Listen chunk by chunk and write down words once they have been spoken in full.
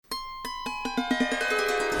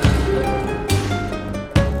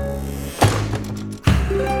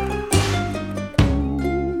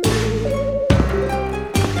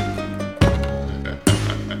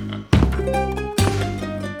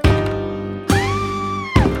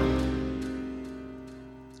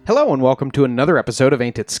Hello and welcome to another episode of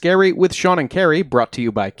Ain't It Scary with Sean and Carrie, brought to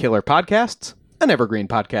you by Killer Podcasts, an Evergreen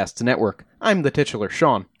Podcasts network. I'm the titular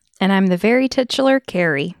Sean. And I'm the very titular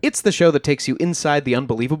Carrie. It's the show that takes you inside the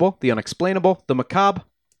unbelievable, the unexplainable, the macabre,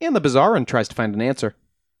 and the bizarre and tries to find an answer.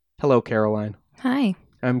 Hello, Caroline. Hi.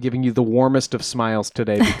 I'm giving you the warmest of smiles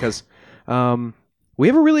today because we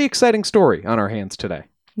have a really exciting story on our hands today.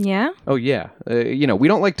 Yeah? Oh, yeah. We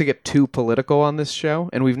don't like to get too political on this show,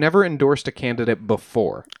 and we've never endorsed a candidate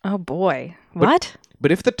before. Oh, boy. What?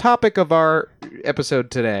 But if the topic of our episode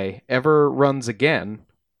today ever runs again,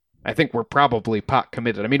 I think we're probably pot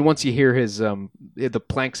committed. I mean, once you hear his the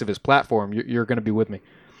planks of his platform, you're going to be with me.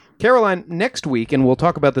 Caroline, next week, and we'll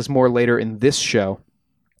talk about this more later in this show,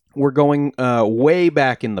 we're going way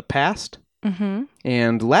back in the past. Mm-hmm.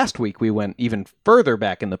 And last week we went even further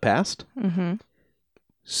back in the past. Mm-hmm.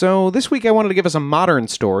 So this week I wanted to give us a modern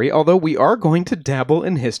story, although we are going to dabble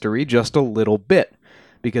in history just a little bit.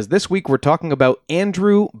 Because this week we're talking about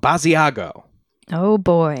Andrew Basiago. Oh,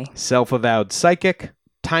 boy. Self-avowed psychic,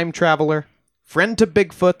 time traveler, friend to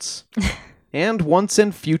Bigfoots, and once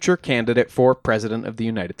and future candidate for President of the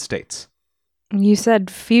United States. You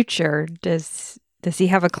said future. Does he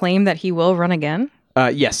have a claim that he will run again?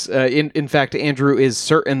 Yes. In fact, Andrew is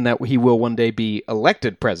certain that he will one day be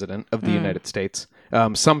elected President of the United States.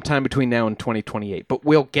 Sometime between now and 2028, but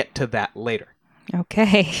we'll get to that later.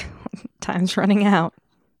 Okay. Time's running out.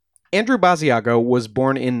 Andrew Basiago was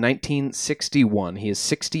born in 1961. He is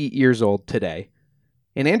 60 years old today.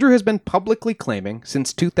 And Andrew has been publicly claiming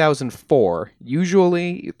since 2004,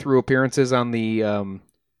 usually through appearances on the,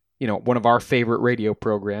 one of our favorite radio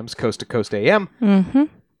programs, Coast to Coast AM,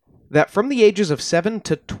 that from the ages of 7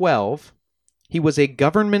 to 12, he was a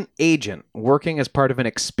government agent working as part of an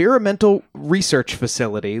experimental research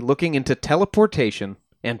facility looking into teleportation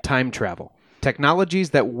and time travel,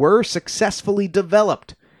 technologies that were successfully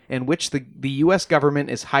developed and which the U.S. government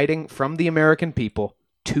is hiding from the American people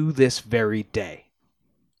to this very day.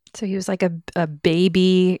 So he was like a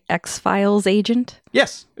baby X-Files agent?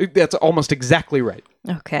 Yes, that's almost exactly right.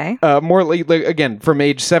 Okay. More like, again, from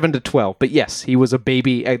age 7 to 12. But yes, he was a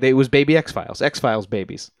baby. It was baby X-Files. X-Files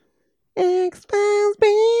babies. X-Files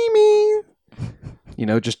babies.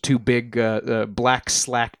 Just two big black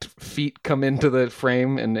slacked feet come into the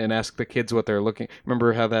frame and ask the kids what they're looking.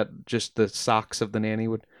 Remember how that just the socks of the nanny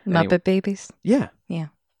would... Muppet Babies? Yeah. Yeah.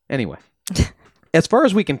 Anyway. As far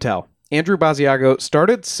as we can tell, Andrew Basiago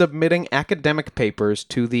started submitting academic papers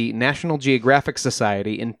to the National Geographic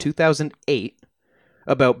Society in 2008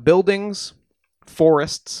 about buildings,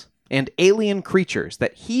 forests, and alien creatures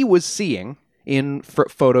that he was seeing in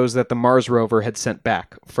photos that the Mars rover had sent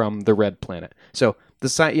back from the Red Planet. So,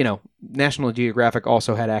 National Geographic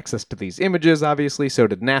also had access to these images, obviously, so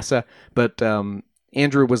did NASA, but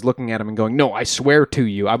Andrew was looking at him and going, no, I swear to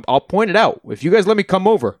you, I'll point it out. If you guys let me come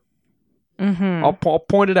over, I'll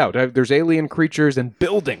point it out. There's alien creatures and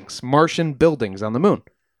buildings, Martian buildings on the moon.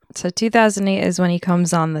 So 2008 is when he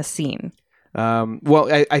comes on the scene.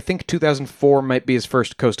 I think 2004 might be his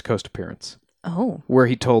first coast-to-coast appearance. Oh. Where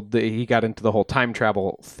he got into the whole time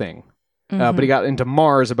travel thing. But he got into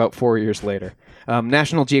Mars about 4 years later.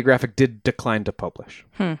 National Geographic did decline to publish.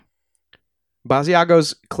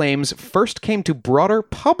 Basiago's claims first came to broader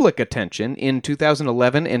public attention in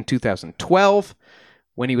 2011 and 2012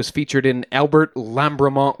 when he was featured in Albert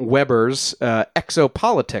Lambremont Weber's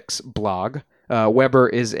Exopolitics blog. Weber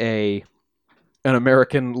is an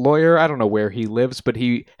American lawyer. I don't know where he lives, but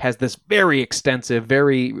he has this very extensive,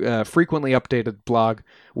 very frequently updated blog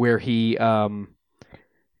where he's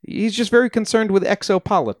just very concerned with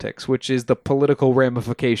exopolitics, which is the political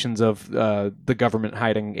ramifications of the government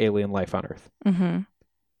hiding alien life on Earth.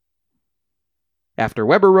 After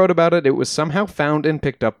Weber wrote about it, it was somehow found and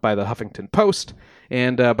picked up by the Huffington Post,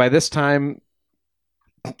 and by this time,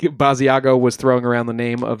 Basiago was throwing around the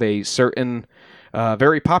name of a certain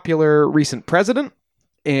very popular recent president,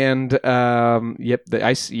 and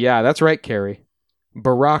that's right, Carrie.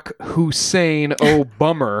 Barack Hussein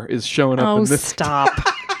Obama is showing up in this. Oh, stop.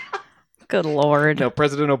 Good Lord. No,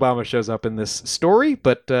 President Obama shows up in this story,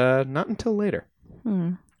 but not until later.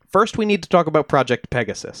 First, we need to talk about Project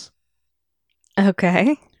Pegasus.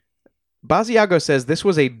 Okay. Basiago says this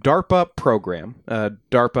was a DARPA program.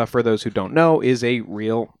 DARPA, for those who don't know, is a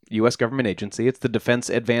real U.S. government agency. It's the Defense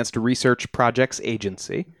Advanced Research Projects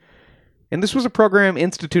Agency. And this was a program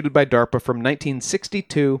instituted by DARPA from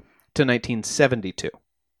 1962 to 1972,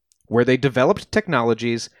 where they developed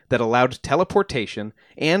technologies that allowed teleportation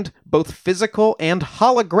and both physical and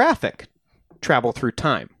holographic travel through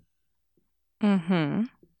time.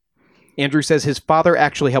 Andrew says his father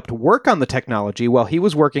actually helped work on the technology while he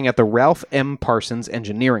was working at the Ralph M. Parsons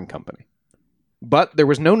Engineering Company. But there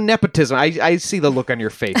was no nepotism. I see the look on your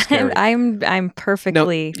face, Carrie. I'm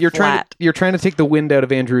perfectly flat. You're trying to take the wind out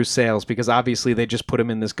of Andrew's sails because obviously they just put him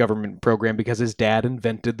in this government program because his dad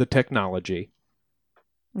invented the technology.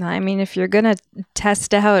 I mean, if you're going to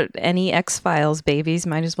test out any X-Files babies,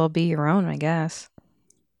 might as well be your own, I guess.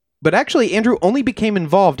 But actually, Andrew only became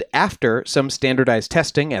involved after some standardized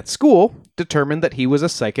testing at school determined that he was a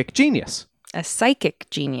psychic genius. A psychic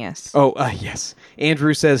genius. Oh, yes.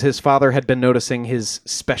 Andrew says his father had been noticing his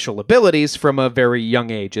special abilities from a very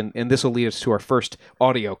young age, and this will lead us to our first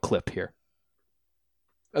audio clip here.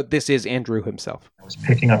 This is Andrew himself. I was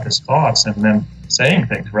picking up his thoughts and then saying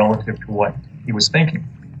things relative to what he was thinking.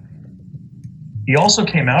 He also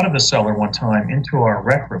came out of the cellar one time into our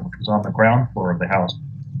rec room, which was on the ground floor of the house,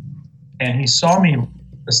 and he saw me.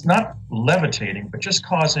 It's not levitating, but just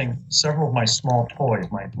causing several of my small toys,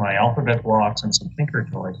 my alphabet blocks and some Tinker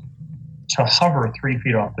toys, to hover 3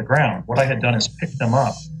 feet off the ground. What I had done is pick them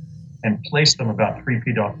up and place them about 3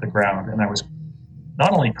 feet off the ground, and I was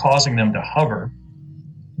not only causing them to hover,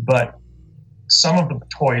 but some of the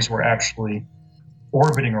toys were actually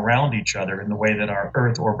orbiting around each other in the way that our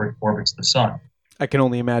Earth orbits the sun. I can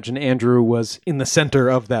only imagine Andrew was in the center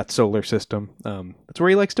of that solar system. That's where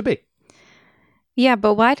he likes to be. Yeah,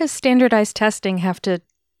 but why does standardized testing have to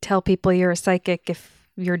tell people you're a psychic if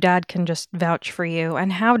your dad can just vouch for you?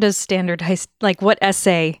 And how does standardized, like what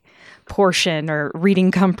essay portion or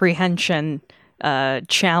reading comprehension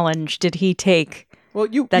challenge did he take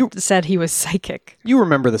that said he was psychic? You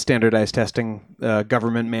remember the standardized testing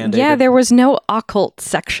government mandate? Yeah, there was no occult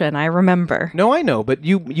section, I remember. No, I know, but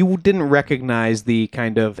you didn't recognize the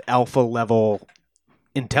kind of alpha level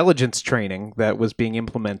intelligence training that was being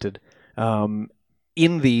implemented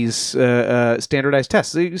in these standardized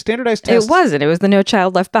tests. Standardized tests. It wasn't. It was the No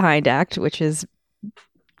Child Left Behind Act, which is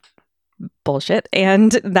bullshit,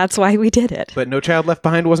 and that's why we did it. But No Child Left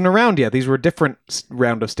Behind wasn't around yet. These were a different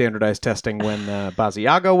round of standardized testing when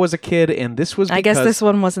Basiago was a kid, and this was because... I guess this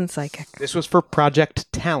one wasn't psychic. This was for Project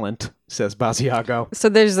Talent, says Basiago. So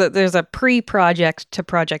there's a pre-project to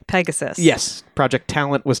Project Pegasus. Yes. Project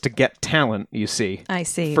Talent was to get talent, you see. I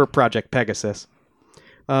see. For Project Pegasus.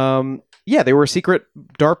 Yeah, they were a secret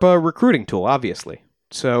DARPA recruiting tool, obviously.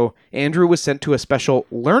 So Andrew was sent to a special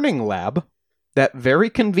learning lab that very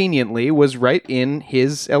conveniently was right in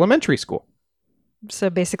his elementary school.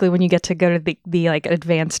 So basically when you get to go to the like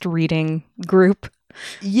advanced reading group.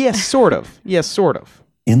 Yes, sort of. Yes, sort of.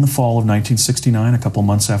 In the fall of 1969, a couple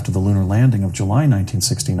months after the lunar landing of July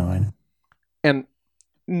 1969. And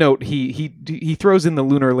note, he throws in the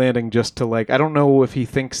lunar landing just to I don't know if he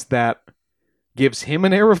thinks that gives him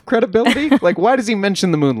an air of credibility. Why does he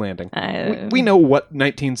mention the moon landing? We know what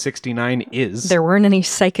 1969 is. There weren't any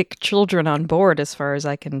psychic children on board, as far as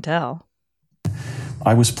I can tell.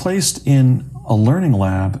 I was placed in a learning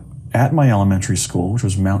lab at my elementary school, which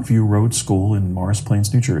was Mount View Road School in Morris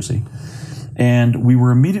Plains, New Jersey. And we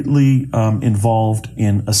were immediately involved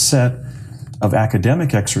in a set of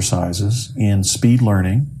academic exercises in speed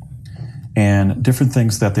learning and different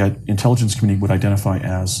things that the intelligence community would identify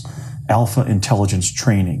as alpha intelligence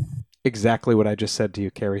training. Exactly what I just said to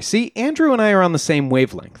you, Carrie. See, Andrew and I are on the same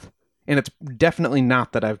wavelength. And it's definitely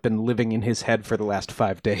not that I've been living in his head for the last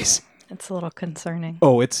 5 days. It's a little concerning.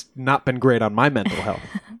 Oh, it's not been great on my mental health.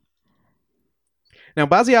 Now,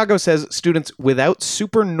 Basiago says students without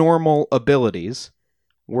supernormal abilities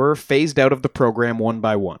were phased out of the program one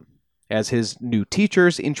by one, as his new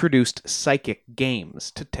teachers introduced psychic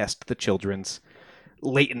games to test the children's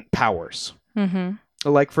latent powers. Mm-hmm.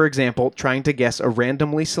 Like, for example, trying to guess a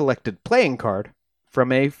randomly selected playing card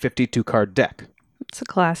from a 52-card deck. It's a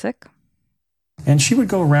classic. And she would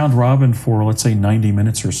go round robin for, let's say, 90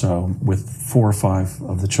 minutes or so with 4 or 5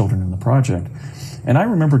 of the children in the project. And I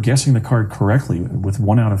remember guessing the card correctly with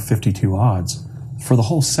 1 out of 52 odds for the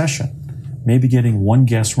whole session. Maybe getting 1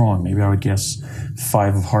 guess wrong. Maybe I would guess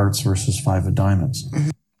 5 of hearts versus 5 of diamonds.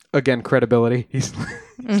 Again, credibility. He's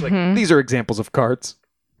like, these are examples of cards.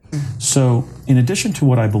 So, in addition to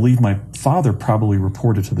what I believe my father probably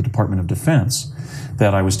reported to the Department of Defense,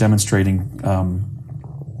 that I was demonstrating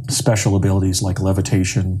special abilities like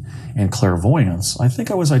levitation and clairvoyance, I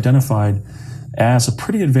think I was identified as a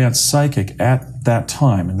pretty advanced psychic at that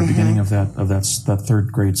time, in the beginning of that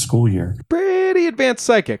 3rd grade school year. Pretty advanced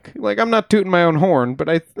psychic. I'm not tooting my own horn, but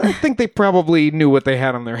I think they probably knew what they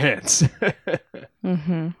had on their hands.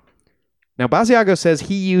 Mm-hmm. Now, Basiago says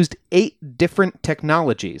he used 8 different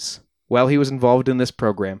technologies while he was involved in this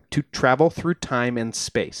program to travel through time and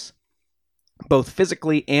space, both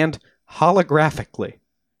physically and holographically.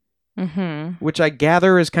 which I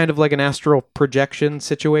gather is kind of like an astral projection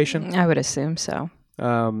situation. I would assume so.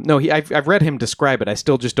 No, I've read him describe it. I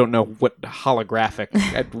still just don't know what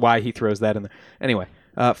holographic, why he throws that in there. Anyway,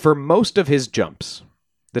 for most of his jumps,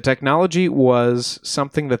 the technology was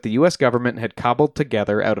something that the U.S. government had cobbled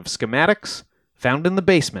together out of schematics found in the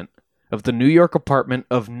basement of the New York apartment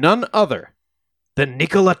of none other than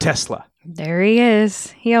Nikola Tesla. There he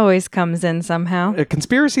is. He always comes in somehow.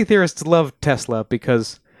 Conspiracy theorists love Tesla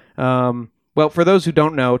because, well, for those who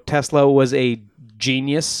don't know, Tesla was a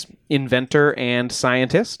genius inventor and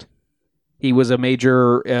scientist. He was a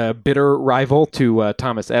major bitter rival to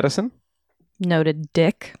Thomas Edison. Noted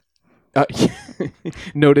dick.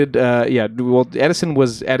 Noted, yeah. Well, Edison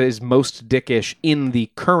was at his most dickish in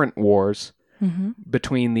the current wars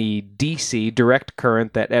between the DC, direct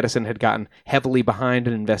current, that Edison had gotten heavily behind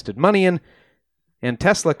and invested money in, and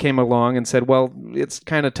Tesla came along and said, well, it's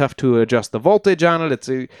kind of tough to adjust the voltage on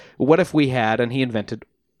it. What if we had, and he invented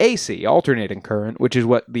AC, alternating current, which is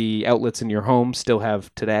what the outlets in your home still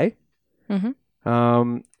have today.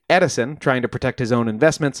 Edison, trying to protect his own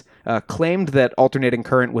investments, claimed that alternating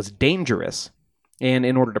current was dangerous, and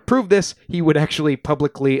in order to prove this, he would actually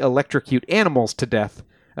publicly electrocute animals to death,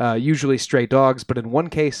 usually stray dogs, but in one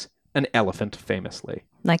case, an elephant, famously.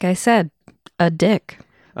 Like I said, a dick.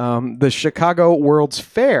 The Chicago World's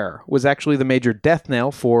Fair was actually the major death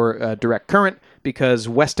knell for direct current because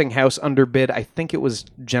Westinghouse underbid, I think it was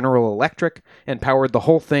General Electric, and powered the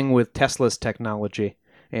whole thing with Tesla's technology.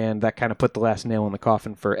 And that kind of put the last nail in the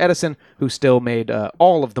coffin for Edison, who still made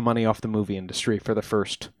all of the money off the movie industry for the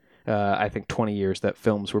first, I think, 20 years that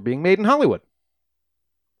films were being made in Hollywood.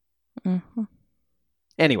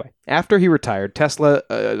 Anyway, after he retired, Tesla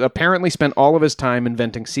apparently spent all of his time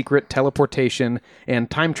inventing secret teleportation and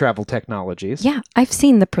time travel technologies. Yeah, I've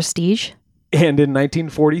seen The Prestige. And in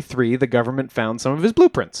 1943, the government found some of his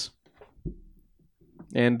blueprints.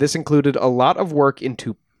 And this included a lot of work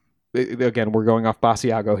into, again, we're going off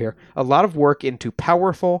Basiago here, a lot of work into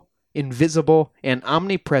powerful, invisible, and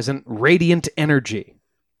omnipresent radiant energy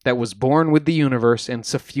that was born with the universe and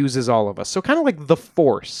suffuses all of us. So kind of like the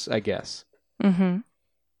Force, I guess.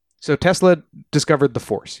 So Tesla discovered the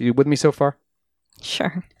Force. You with me so far?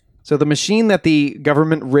 Sure. So the machine that the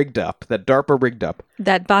government rigged up, that DARPA rigged up.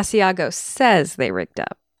 That Basiago says they rigged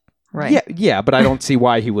up, right? Yeah, but I don't see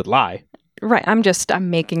why he would lie. Right,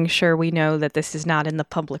 I'm making sure we know that this is not in the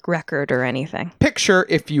public record or anything. Picture,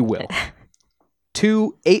 if you will,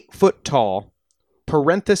 2 8-foot-tall,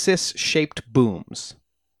 parenthesis-shaped booms.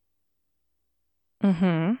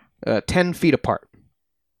 10 feet apart.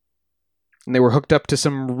 And they were hooked up to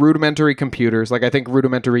some rudimentary computers, like I think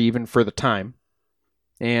rudimentary even for the time,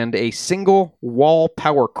 and a single wall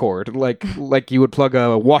power cord, like you would plug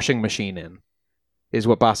a washing machine in, is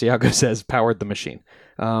what Basiago says powered the machine.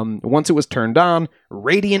 Once it was turned on,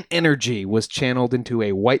 radiant energy was channeled into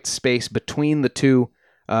a white space between the two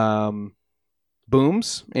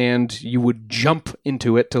booms, and you would jump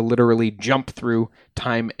into it to literally jump through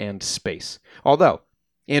time and space. Although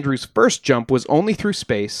Andrew's first jump was only through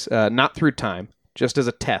space, not through time, just as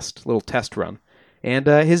a little test run. And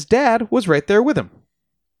his dad was right there with him.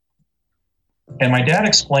 And my dad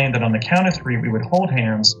explained that on the count of 3, we would hold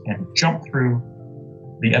hands and jump through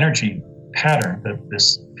the energy pattern,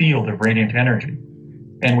 this field of radiant energy.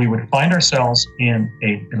 And we would find ourselves in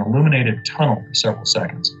an illuminated tunnel for several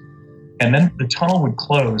seconds. And then the tunnel would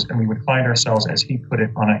close, and we would find ourselves, as he put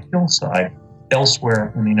it, on a hillside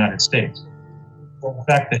elsewhere in the United States. In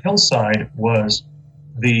fact, the hillside was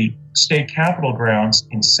the state capitol grounds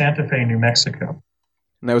in Santa Fe, New Mexico.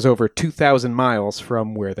 And that was over 2,000 miles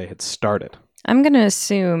from where they had started. I'm going to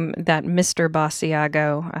assume that Mr.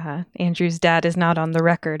 Basiago, Andrew's dad, is not on the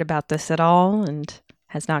record about this at all and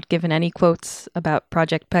has not given any quotes about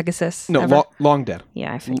Project Pegasus. No, long dead.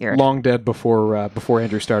 Yeah, I figured. Long dead before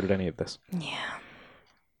Andrew started any of this. Yeah.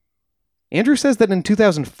 Andrew says that in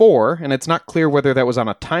 2004, and it's not clear whether that was on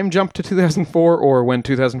a time jump to 2004 or when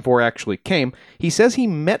 2004 actually came, he says he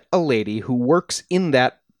met a lady who works in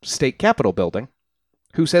that state capitol building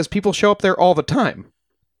who says people show up there all the time.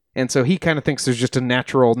 And so he kind of thinks there's just a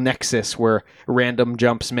natural nexus where random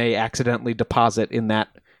jumps may accidentally deposit in that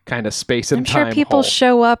kind of space and time. I'm sure people hole.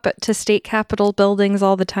 show up to state capitol buildings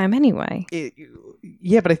all the time anyway.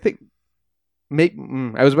 Yeah, but I think...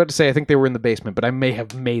 I was about to say I think they were in the basement, but I may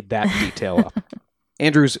have made that detail up.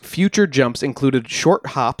 Andrew's future jumps included short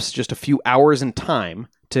hops, just a few hours in time,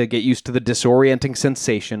 to get used to the disorienting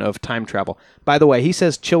sensation of time travel. By the way, he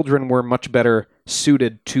says children were much better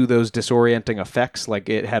suited to those disorienting effects, like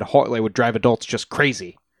it would drive adults just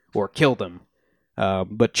crazy or kill them.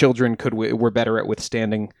 But children were better at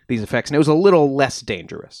withstanding these effects, and it was a little less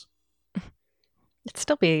dangerous. I'd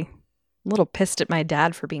still be a little pissed at my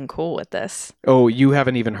dad for being cool with this. Oh, you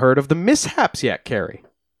haven't even heard of the mishaps yet, Carrie.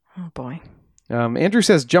 Oh, boy. Andrew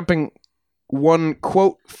says jumping one,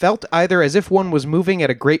 quote, felt either as if one was moving at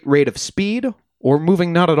a great rate of speed or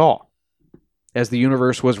moving not at all, as the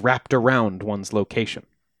universe was wrapped around one's location.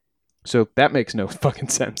 So that makes no fucking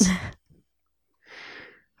sense.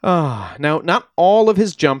 Now, not all of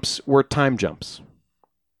his jumps were time jumps,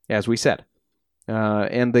 as we said.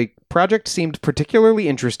 And the project seemed particularly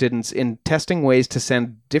interested in testing ways to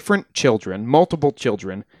send different children, multiple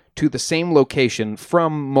children, to the same location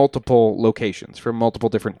from multiple locations, from multiple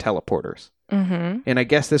different teleporters. Mm-hmm. And I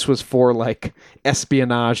guess this was for, like,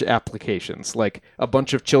 espionage applications. Like, a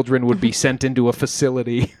bunch of children would be sent into a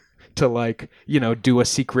facility to, like, do a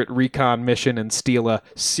secret recon mission and steal a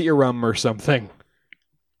serum or something.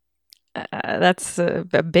 That's a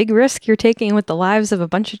big risk you're taking with the lives of a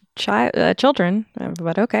bunch of children,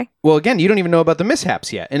 but okay. Well, again, you don't even know about the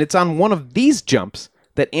mishaps yet. And it's on one of these jumps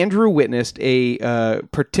that Andrew witnessed a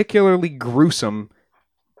particularly gruesome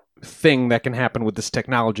thing that can happen with this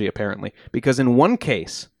technology, apparently. Because in one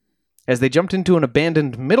case, as they jumped into an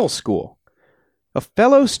abandoned middle school, a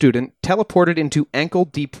fellow student teleported into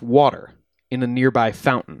ankle-deep water in a nearby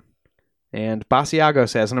fountain. And Basiago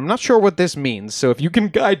says, and I'm not sure what this means, so if you can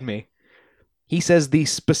guide me, he says the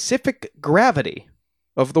specific gravity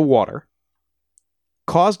of the water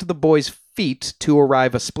caused the boy's feet to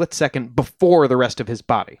arrive a split second before the rest of his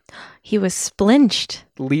body. He was splinched.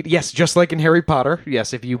 Yes, just like in Harry Potter.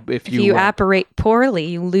 Yes, if you apparate poorly,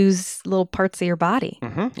 you lose little parts of your body.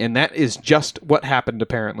 Mm-hmm. And that is just what happened,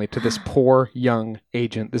 apparently, to this poor young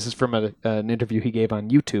agent. This is from an interview he gave on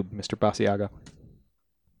YouTube, Mr. Basiago.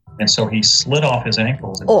 And so he slid off his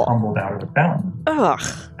ankles and tumbled out of the fountain,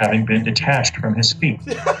 having been detached from his feet.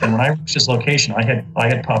 And when I reached his location, I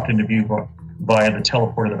had popped into view via the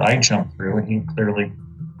teleporter that I jumped through, and he clearly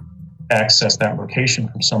accessed that location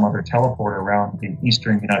from some other teleporter around the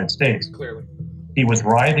eastern United States. Clearly. He was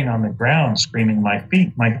writhing on the ground, screaming, my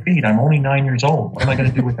feet, I'm only 9 years old. What am I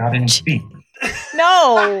going to do without any feet?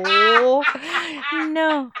 No.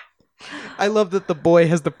 No. I love that the boy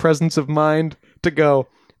has the presence of mind to go,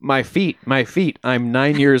 my feet, I'm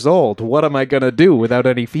 9 years old. What am I going to do without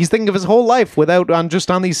any feet? He's thinking of his whole life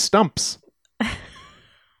just on these stumps.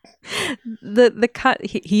 The cut,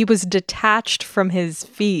 he was detached from his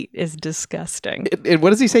feet is disgusting. What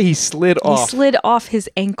does he say? He slid off. He slid off his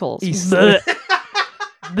ankles. He slid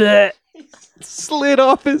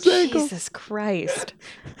off his ankles. Jesus Christ.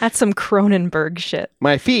 That's some Cronenberg shit.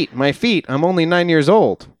 My feet, I'm only 9 years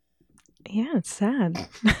old. Yeah, it's sad.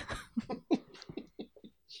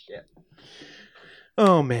 Shit.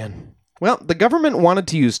 Oh, man. Well, the government wanted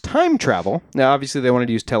to use time travel. Now, obviously, they wanted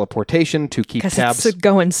to use teleportation to keep tabs. It's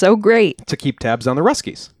going so great. To keep tabs on the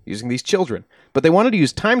Ruskies, using these children. But they wanted to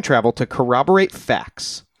use time travel to corroborate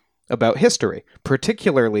facts about history,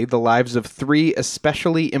 particularly the lives of three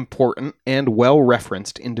especially important and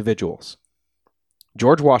well-referenced individuals.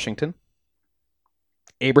 George Washington,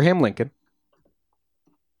 Abraham Lincoln,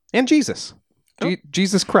 and Jesus.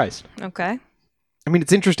 Jesus Christ. Okay. I mean,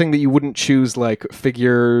 it's interesting that you wouldn't choose, like,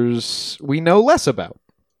 figures we know less about.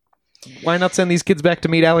 Why not send these kids back to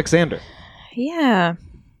meet Alexander? Yeah.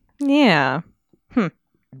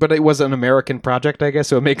 But it was an American project, I guess,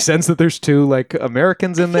 so it makes sense that there's two, like,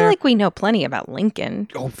 Americans in there. I feel like we know plenty about Lincoln.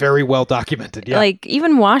 Oh, very well documented, yeah. Like,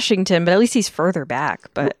 even Washington, but at least he's further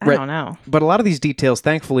back, but I don't know. But a lot of these details,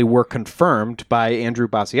 thankfully, were confirmed by Andrew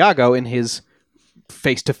Basiago in his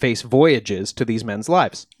face-to-face voyages to these men's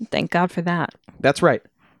lives. Thank God for that. That's right.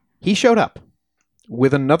 He showed up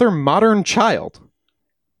with another modern child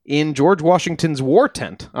in George Washington's war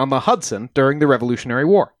tent on the Hudson during the Revolutionary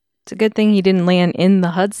War. It's a good thing he didn't land in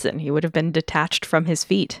the Hudson. He would have been detached from his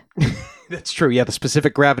feet. That's true. Yeah, the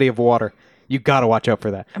specific gravity of water. You got to watch out for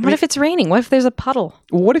that. And what if it's raining? What if there's a puddle?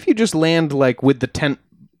 What if you just land, like, with the tent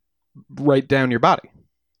right down your body?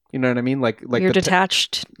 You know what I mean? Like you're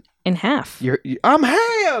detached in half. I'm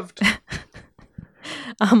halved!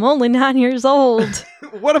 I'm only 9 years old.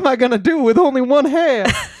 What am I going to do with only one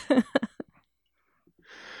half?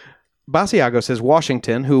 Basiago says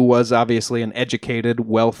Washington, who was obviously an educated,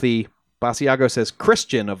 wealthy, Basiago says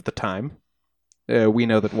Christian of the time. We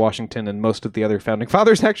know that Washington and most of the other founding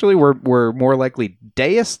fathers actually were more likely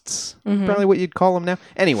deists, probably what you'd call them now.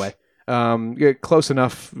 Anyway, close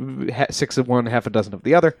enough, 6 of one, half a dozen of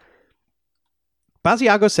the other.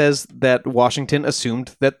 Basiago says that Washington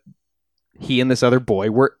assumed that he and this other boy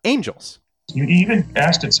were angels. You even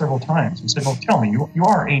asked it several times. He said, well, tell me, you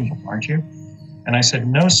are angels, aren't you? And I said,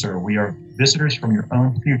 no, sir, we are visitors from your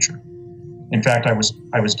own future. In fact, I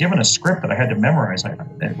was given a script that I had to memorize.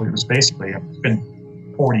 It was basically, it's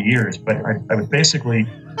been 40 years, but I was basically,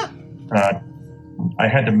 I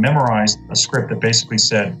had to memorize a script that basically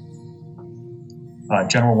said,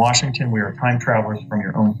 General Washington, we are time travelers from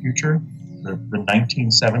your own future, the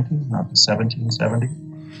 1970s, not the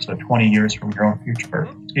 1770s. So 20 years from your own future, or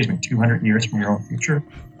excuse me, 200 years from your own future.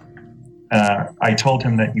 I told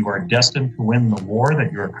him that you are destined to win the war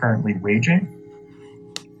that you are currently waging.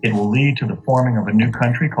 It will lead to the forming of a new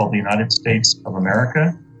country called the United States of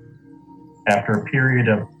America. After a period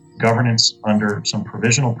of governance under some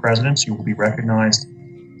provisional presidents, you will be recognized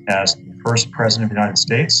as the first president of the United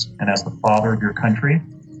States and as the father of your country.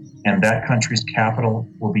 And that country's capital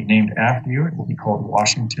will be named after you. It will be called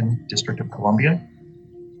Washington, District of Columbia.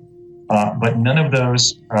 But none of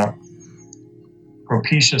those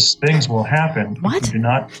propitious things will happen if you do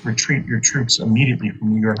not retreat your troops immediately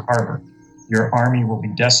from New York Harbor. Your army will be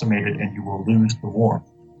decimated and you will lose the war.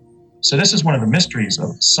 So this is one of the mysteries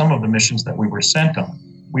of some of the missions that we were sent on.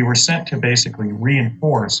 We were sent to basically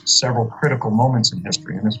reinforce several critical moments in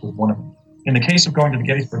history, and this was one of them. In the case of going to the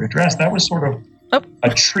Gettysburg Address, that was sort of a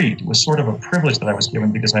treat. It was sort of a privilege that I was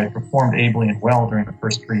given because I had performed ably and well during the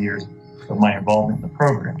first 3 years of my involvement in the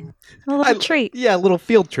program. A little treat. Yeah, a little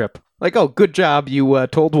field trip. Like, oh, good job. You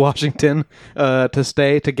told Washington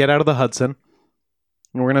to get out of the Hudson.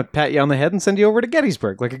 And we're going to pat you on the head and send you over to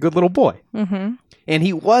Gettysburg like a good little boy. Mm-hmm. And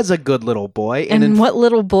he was a good little boy. And what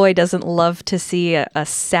little boy doesn't love to see a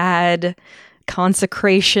sad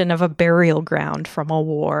consecration of a burial ground from a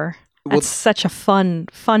war? That's such a fun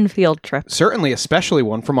field trip. Certainly, especially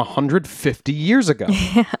one from 150 years ago.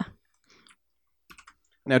 Yeah.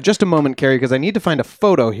 Now, just a moment, Carrie, because I need to find a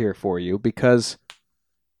photo here for you, because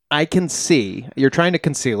I can see, you're trying to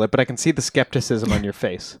conceal it, but I can see the skepticism on your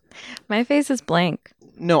face. My face is blank.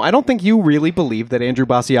 No, I don't think you really believe that Andrew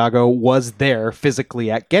Basiago was there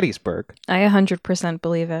physically at Gettysburg. I 100%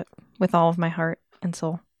 believe it with all of my heart and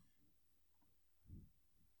soul.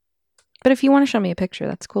 But if you want to show me a picture,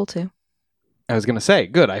 that's cool too. I was going to say,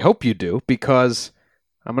 good, I hope you do, because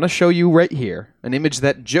I'm going to show you right here an image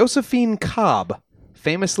that Josephine Cobb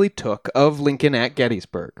famously took of Lincoln at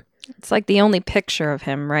Gettysburg. It's like the only picture of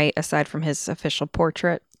him, right, aside from his official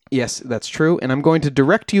portrait. Yes, that's true, and I'm going to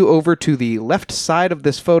direct you over to the left side of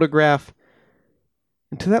this photograph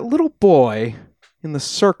and to that little boy in the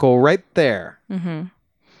circle right there. Mm-hmm.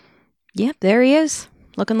 Yep, there he is,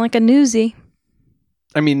 looking like a newsie.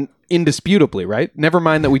 I mean, indisputably, right? Never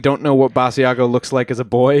mind that we don't know what Basiago looks like as a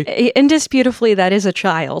boy. Indisputably, that is a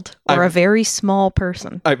child, or a very small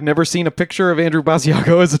person. I've never seen a picture of Andrew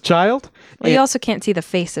Basiago as a child. Well, you also can't see the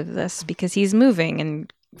face of this because he's moving,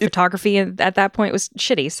 and photography at that point was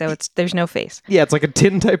shitty, so there's no face. Yeah, it's like a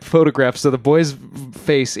tin-type photograph, so the boy's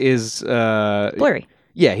face is blurry.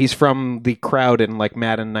 Yeah, he's from the crowd in like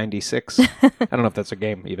Madden 96. I don't know if that's a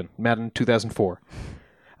game even. Madden 2004.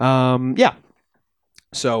 Yeah.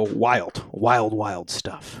 So wild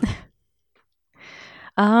stuff.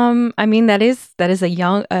 I mean that is a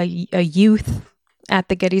youth at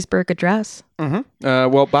the Gettysburg Address. Mm-hmm.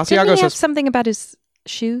 Well, Basiago Didn't he have says something about his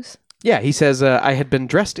shoes? Yeah, he says, I had been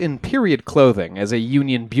dressed in period clothing as a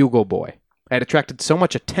Union bugle boy. I had attracted so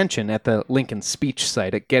much attention at the Lincoln speech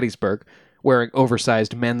site at Gettysburg, wearing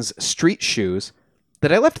oversized men's street shoes,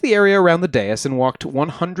 that I left the area around the dais and walked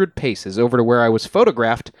 100 paces over to where I was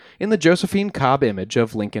photographed in the Josephine Cobb image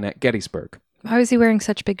of Lincoln at Gettysburg. Why was he wearing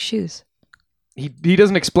such big shoes? He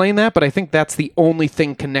doesn't explain that, but I think that's the only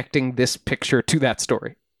thing connecting this picture to that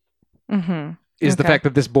story. Mm-hmm. Is the fact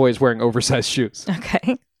that this boy is wearing oversized shoes.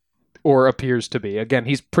 Okay. Or appears to be. Again,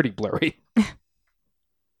 he's pretty blurry.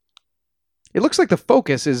 It looks like the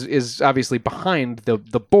focus is obviously behind the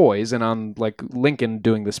boys and on like Lincoln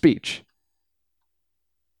doing the speech.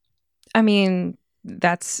 I mean,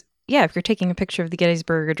 if you're taking a picture of the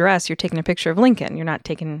Gettysburg Address, you're taking a picture of Lincoln. You're not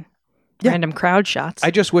taking random crowd shots. I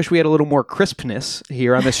just wish we had a little more crispness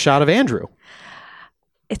here on this shot of Andrew.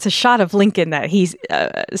 It's a shot of Lincoln that he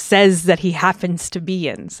says that he happens to be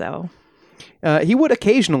in, so... He would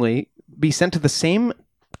occasionally be sent to the same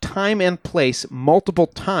time and place multiple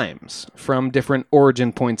times from different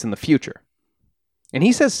origin points in the future. And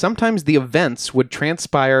he says sometimes the events would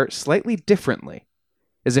transpire slightly differently,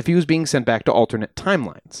 as if he was being sent back to alternate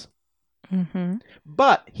timelines. Mm-hmm.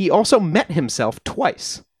 But he also met himself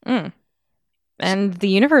twice. Mm. And the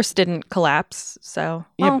universe didn't collapse, so,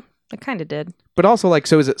 it kind of did. But also,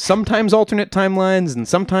 so is it sometimes alternate timelines and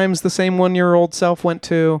sometimes the same one your old self went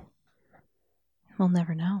to? We'll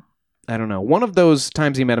never know. I don't know. One of those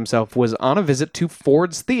times he met himself was on a visit to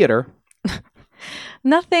Ford's Theater.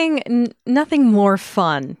 Nothing more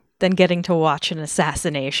fun than getting to watch an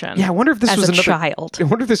assassination. Yeah, I wonder if this as was a another child. I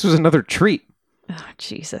wonder if this was another treat. Oh,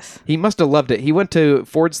 Jesus. He must have loved it. He went to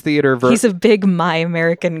Ford's Theater. He's a big My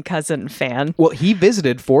American Cousin fan. Well, he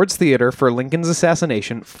visited Ford's Theater for Lincoln's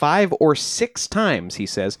assassination 5 or 6 times, he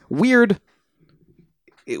says. Weird.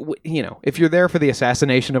 If you're there for the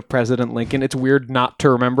assassination of President Lincoln, it's weird not to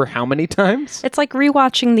remember how many times. It's like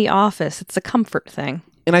rewatching The Office. It's a comfort thing.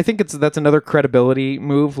 And I think that's another credibility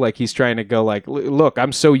move. Like, he's trying to go like, look,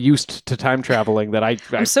 I'm so used to time traveling that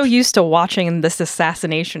I'm so used to watching this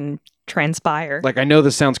assassination transpire. Like, I know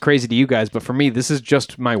this sounds crazy to you guys, but for me, this is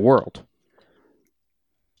just my world.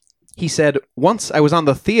 He said, once I was on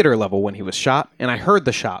the theater level when he was shot, and I heard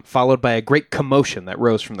the shot, followed by a great commotion that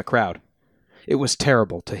rose from the crowd. It was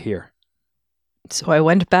terrible to hear. So I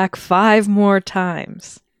went back 5 more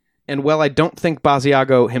times. And while I don't think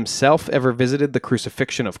Basiago himself ever visited the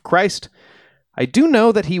crucifixion of Christ, I do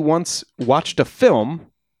know that he once watched a film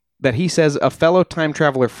that he says a fellow time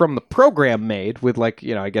traveler from the program made with, like,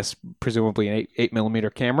 I guess presumably an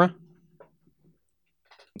 8mm camera.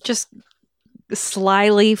 Just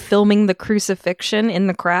slyly filming the crucifixion in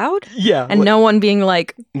the crowd? Yeah. And no one being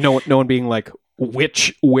like... No one being like,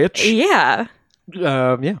 which? Yeah.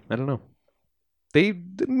 Yeah, I don't know.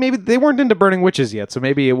 Maybe they weren't into burning witches yet, so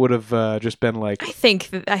maybe it would have just been like... I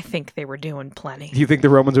think they were doing plenty. Do you think the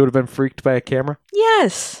Romans would have been freaked by a camera?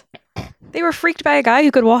 Yes. They were freaked by a guy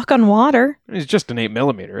who could walk on water. It's just an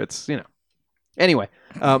 8mm. It's, Anyway,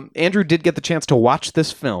 Andrew did get the chance to watch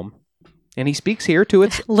this film, and he speaks here to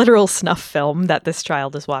its... Literal snuff film that this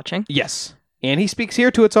child is watching. Yes. And he speaks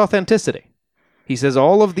here to its authenticity. He says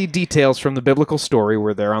all of the details from the biblical story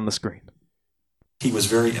were there on the screen. He was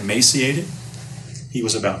very emaciated. He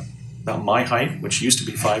was about my height, which used to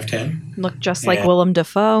be 5'10". Looked just like Willem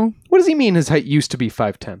Dafoe. What does he mean his height used to be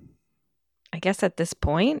 5'10"? I guess at this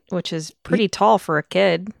point, which is pretty tall for a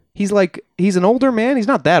kid. He's an older man. He's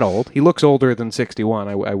not that old. He looks older than 61,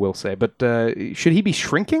 I will say. But should he be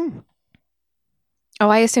shrinking? Oh,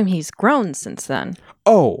 I assume he's grown since then.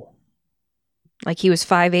 Oh. Like he was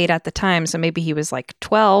 5'8" at the time, so maybe he was like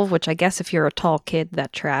 12, which I guess if you're a tall kid,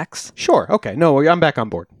 that tracks. Sure. Okay. No, I'm back on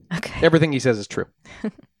board. Okay. Everything he says is true.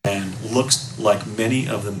 And looks like many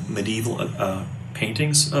of the medieval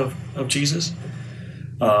paintings of Jesus.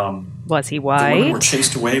 Was he The white? women were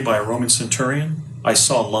chased away by a Roman centurion. I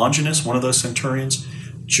saw Longinus, one of those centurions,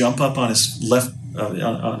 jump up on his left,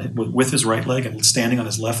 with his right leg and standing on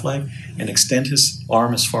his left leg, and extend his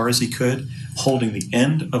arm as far as he could, holding the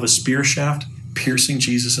end of a spear shaft, piercing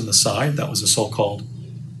Jesus in the side. That was a so-called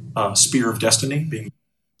spear of destiny.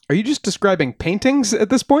 Are you just describing paintings at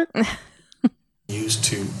this point? Used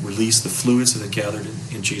to release the fluids that had gathered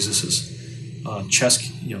in Jesus's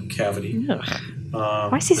chest, cavity.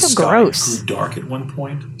 Why is he so sky gross? Grew dark at one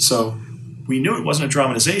point, so we knew it wasn't a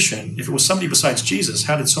dramatization. If it was somebody besides Jesus,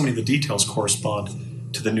 how did so many of the details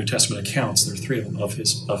correspond to the New Testament accounts? There are 3 of them of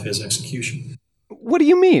his execution. What do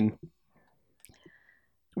you mean?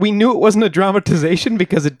 We knew it wasn't a dramatization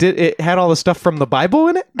because it had all the stuff from the Bible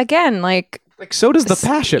in it? Again, like so does The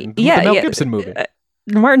Passion, the Mel Gibson movie.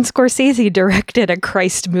 Martin Scorsese directed a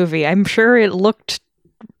Christ movie. I'm sure it looked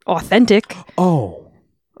authentic. Oh,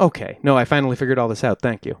 okay. No, I finally figured all this out.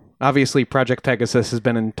 Thank you. Obviously, Project Pegasus has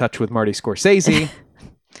been in touch with Marty Scorsese.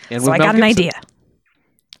 And so I got an idea.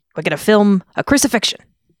 We're going to film a crucifixion.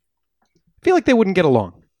 I feel like they wouldn't get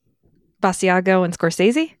along. Basiago and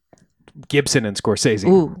Scorsese? Gibson and Scorsese.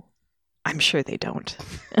 Ooh, I'm sure they don't.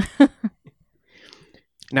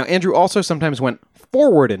 Now, Andrew also sometimes went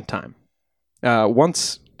forward in time.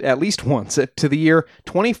 At least once, to the year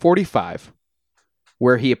 2045,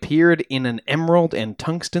 where he appeared in an emerald and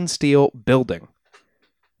tungsten steel building,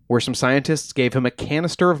 where some scientists gave him a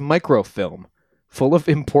canister of microfilm full of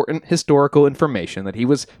important historical information that he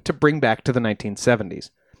was to bring back to the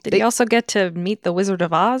 1970s. Did he also get to meet the Wizard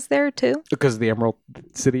of Oz there, too? Because of the Emerald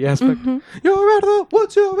City aspect. Mm-hmm. You're out of the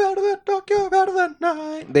woods, you're out of the dark, you're out of the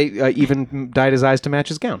night. They even dyed his eyes to match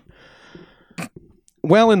his gown.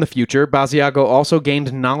 Well, in the future, Basiago also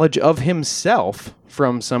gained knowledge of himself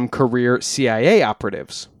from some career CIA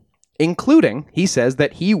operatives, including, he says,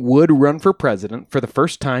 that he would run for president for the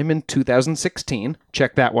first time in 2016.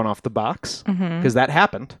 Check that one off the box, because that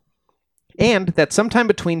happened. And that sometime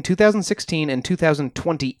between 2016 and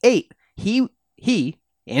 2028, he,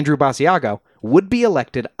 Andrew Basiago, would be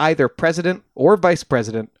elected either president or vice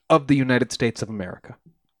president of the United States of America.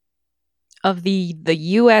 Of the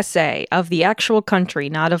USA, of the actual country,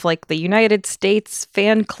 not of like the United States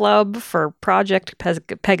fan club for Project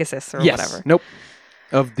Pegasus or whatever. Nope.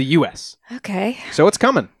 Of the U.S. Okay. So it's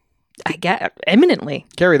coming. I get imminently.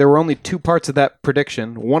 Carrie, there were only 2 parts of that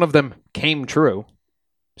prediction. One of them came true.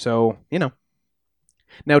 So,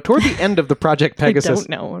 Now, toward the end of the Project Pegasus... I don't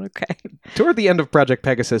know. Okay. Toward the end of Project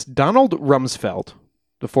Pegasus, Donald Rumsfeld,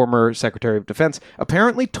 the former Secretary of Defense,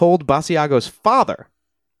 apparently told Basiago's father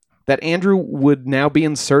that Andrew would now be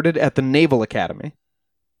inserted at the Naval Academy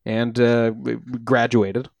and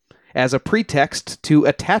graduated as a pretext to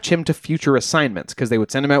attach him to future assignments, because they would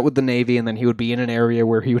send him out with the Navy and then he would be in an area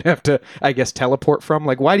where he would have to, I guess, teleport from.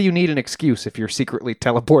 Like, why do you need an excuse if you're secretly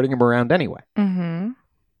teleporting him around anyway? Mm-hmm.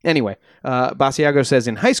 Anyway, Basiago says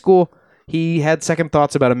in high school, he had second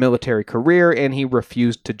thoughts about a military career and he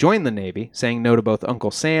refused to join the Navy, saying no to both Uncle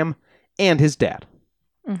Sam and his dad.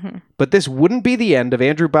 Mm-hmm. But this wouldn't be the end of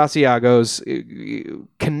Andrew Basiago's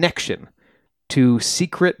connection to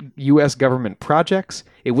secret U.S. government projects.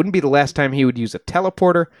 It wouldn't be the last time he would use a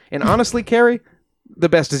teleporter. And honestly, Carrie, the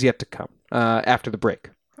best is yet to come after the break.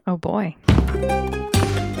 Oh, boy.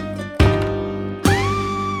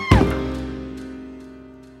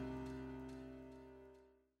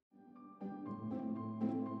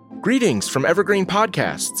 Greetings from Evergreen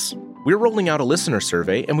Podcasts. We're rolling out a listener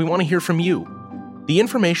survey and we want to hear from you. The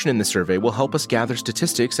information in the survey will help us gather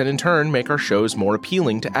statistics and in turn make our shows more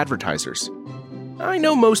appealing to advertisers. I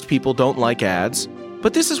know most people don't like ads,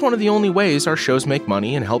 but this is one of the only ways our shows make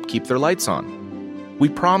money and help keep their lights on. We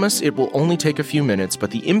promise it will only take a few minutes,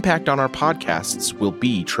 but the impact on our podcasts will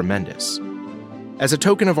be tremendous. As a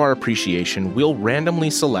token of our appreciation, we'll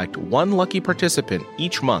randomly select one lucky participant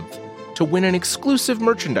each month to win an exclusive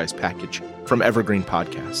merchandise package from Evergreen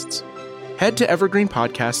Podcasts. Head to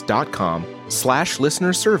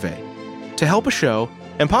evergreenpodcast.com/listenersurvey to help a show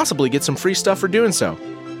and possibly get some free stuff for doing so.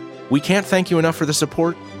 We can't thank you enough for the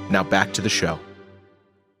support. Now back to the show.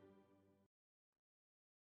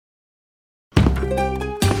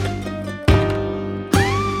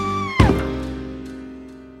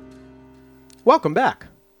 Welcome back.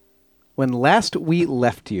 When last we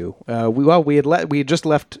left you, we had just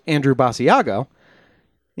left Andrew Basiago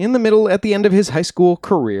in the middle at the end of his high school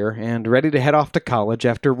career and ready to head off to college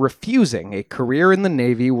after refusing a career in the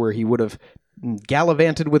Navy where he would have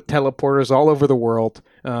gallivanted with teleporters all over the world,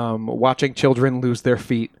 watching children lose their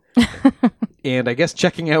feet, and I guess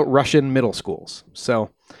checking out Russian middle schools.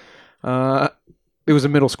 So it was a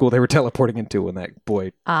middle school they were teleporting into when that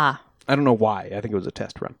boy... I don't know why. I think it was a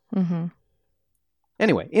test run. Mm-hmm.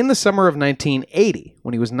 Anyway, in the summer of 1980,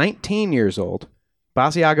 when he was 19 years old,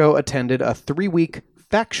 Basiago attended a 3-week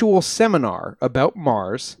factual seminar about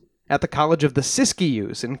Mars at the College of the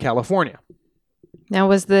Siskiyous in California. Now,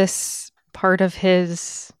 was this part of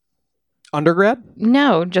his... undergrad?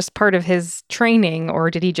 No, just part of his training, or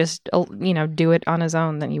did he just, do it on his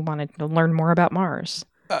own that you wanted to learn more about Mars?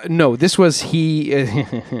 No, this was he...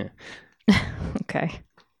 Okay.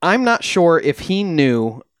 I'm not sure if he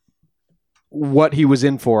knew what he was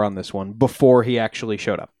in for on this one before he actually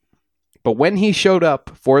showed up. But when he showed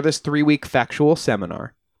up for this 3-week factual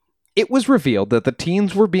seminar, it was revealed that the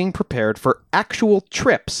teens were being prepared for actual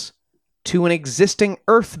trips to an existing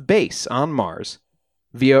Earth base on Mars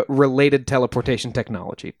via related teleportation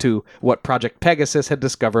technology to what Project Pegasus had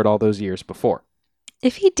discovered all those years before.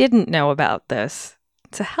 If he didn't know about this,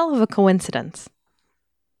 it's a hell of a coincidence.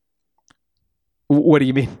 What do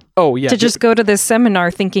you mean? Oh, yeah. To just go to this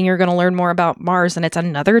seminar thinking you're going to learn more about Mars and it's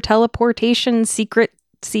another teleportation secret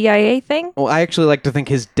CIA thing? Well, I actually like to think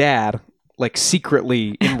his dad,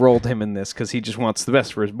 secretly enrolled him in this because he just wants the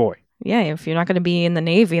best for his boy. Yeah, if you're not going to be in the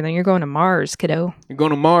Navy, then you're going to Mars, kiddo. You're going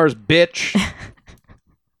to Mars, bitch.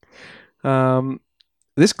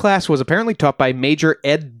 This class was apparently taught by Major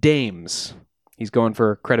Ed Dames. He's going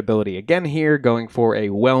for credibility again here, going for a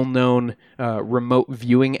well-known remote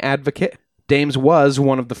viewing advocate. Dames was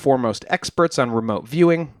one of the foremost experts on remote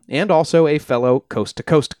viewing and also a fellow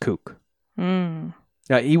coast-to-coast kook. Dames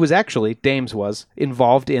was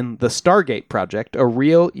involved in the Stargate project, a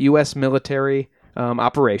real U.S. military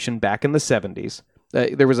operation back in the 70s.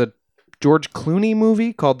 There was a George Clooney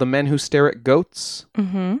movie called The Men Who Stare at Goats.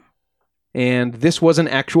 Mm-hmm. And this was an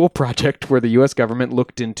actual project where the U.S. government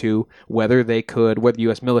looked into whether the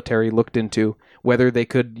U.S. military looked into whether they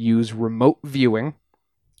could use remote viewing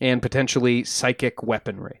and potentially psychic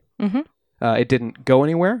weaponry. Mm-hmm. It didn't go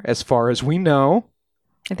anywhere, as far as we know.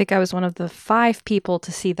 I think I was one of the 5 people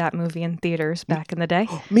to see that movie in theaters back in the day.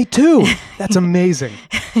 Me too. That's amazing.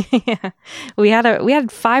 Yeah, we had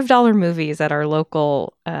 $5 movies at our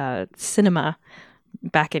local cinema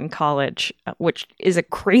back in college, which is a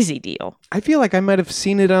crazy deal. I feel like I might have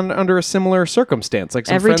seen it under a similar circumstance. Like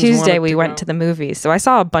every Tuesday we went to the movies, so I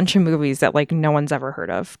saw a bunch of movies that no one's ever heard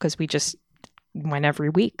of because we just went every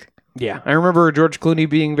week. Yeah, I remember George Clooney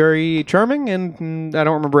being very charming, and I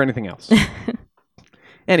don't remember anything else.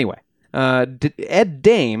 Anyway, Ed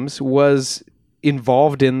Dames was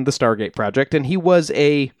involved in the Stargate project, and he was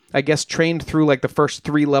trained through like the first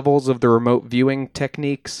 3 levels of the remote viewing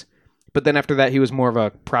techniques. But then after that, he was more of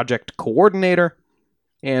a project coordinator.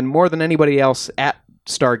 And more than anybody else at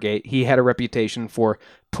Stargate, he had a reputation for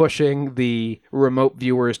pushing the remote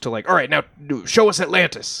viewers to like, all right, now show us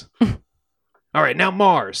Atlantis. All right, now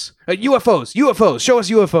Mars. UFOs, show us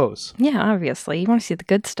UFOs. Yeah, obviously. You want to see the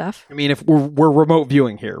good stuff. I mean, if we're remote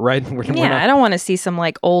viewing here, right? I don't want to see some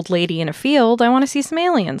like old lady in a field. I want to see some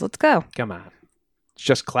aliens. Let's go. Come on. It's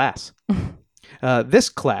just class. This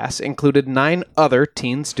class included 9 other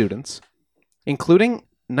teen students, including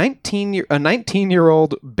a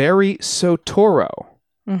 19-year-old Barry Sotoro,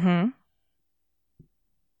 who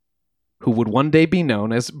would one day be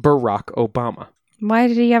known as Barack Obama. Why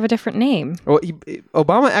did he have a different name? Well,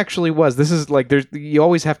 Obama actually was. This is like you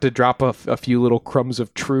always have to drop a few little crumbs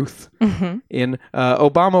of truth in.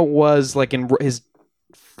 Obama was like his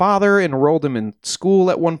father enrolled him in school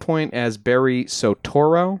at one point as Barry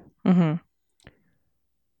Sotoro.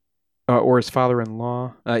 Or his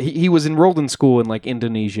father-in-law. He was enrolled in school in like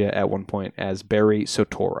Indonesia at one point as Barry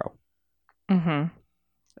Sotoro. In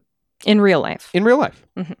real life. In real life.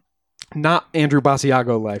 Not Andrew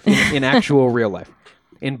Basiago life. In actual real life.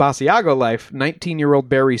 In Basiago life, 19-year-old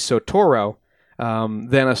Barry Sotoro,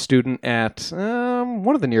 then a student at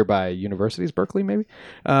one of the nearby universities, Berkeley maybe.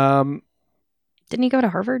 Didn't he go to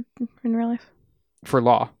Harvard in real life? For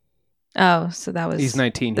law. Oh, so that was he's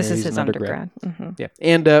 19. This here. is He's his undergrad. Yeah,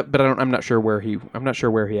 and but I'm not sure where he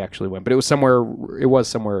actually went, but it was somewhere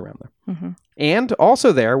around there. And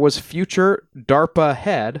also there was future DARPA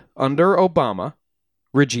head under Obama,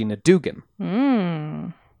 Regina Dugan.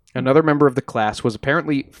 Another member of the class was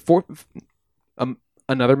apparently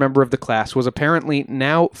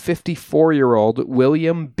now 54-year-old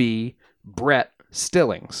William B. Brett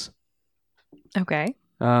Stillings. Okay.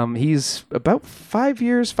 He's about 5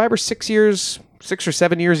 or 6 years, 6 or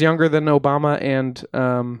 7 years younger than Obama and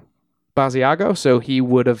Basiago, so he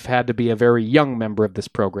would have had to be a very young member of this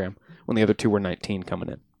program when the other 2 were 19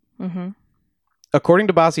 coming in. According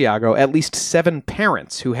to Basiago, at least 7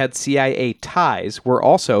 parents who had CIA ties were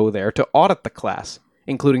also there to audit the class,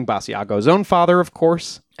 including Basiago's own father, of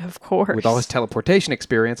course. Of course. With all his teleportation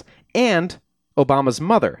experience, and Obama's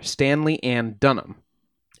mother, Stanley Ann Dunham.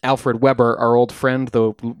 Alfred Weber, our old friend,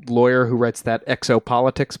 the lawyer who writes that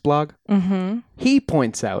Exopolitics blog, he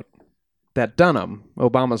points out that Dunham,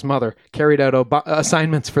 Obama's mother, carried out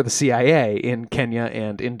assignments for the CIA in Kenya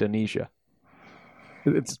and Indonesia.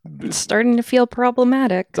 It's starting to feel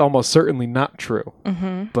problematic. It's almost certainly not true,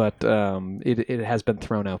 but it has been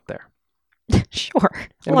thrown out there. Sure.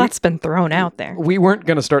 A lot's been thrown out there. We weren't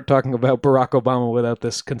going to start talking about Barack Obama without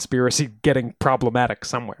this conspiracy getting problematic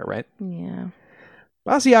somewhere, right? Yeah.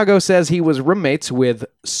 Basiago says he was roommates with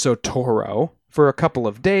Sotoro for a couple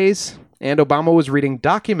of days, and Obama was reading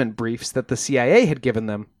document briefs that the CIA had given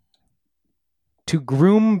them to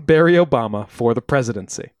groom Barry Obama for the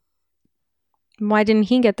presidency. Why didn't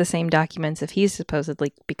he get the same documents if he's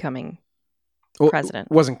supposedly becoming president?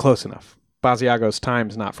 Wasn't close enough. Basiago's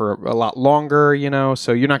time's not for a lot longer,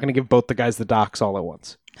 so you're not going to give both the guys the docs all at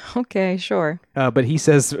once. Okay, sure. But he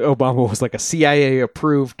says Obama was like a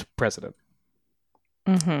CIA-approved president.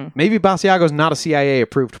 Maybe Basiago's not a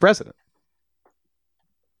CIA-approved president.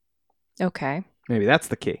 Okay. Maybe that's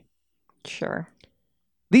the key. Sure.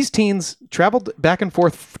 These teens traveled back and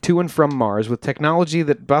forth to and from Mars with technology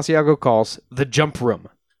that Basiago calls the jump room.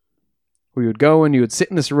 We would go and you would sit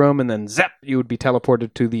in this room and then zap, you would be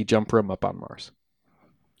teleported to the jump room up on Mars.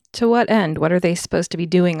 To what end? What are they supposed to be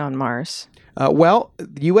doing on Mars? Well,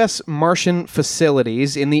 U.S. Martian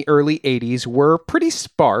facilities in the early 80s were pretty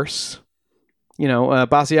sparse.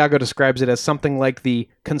 Basiago describes it as something like the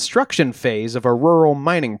construction phase of a rural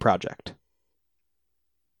mining project.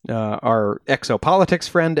 Our exopolitics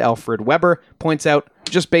friend, Alfred Weber, points out,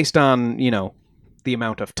 just based on, the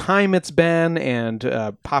amount of time it's been and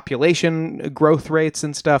population growth rates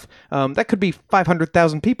and stuff, that could be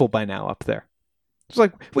 500,000 people by now up there. It's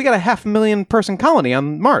like, we got a 500,000 person colony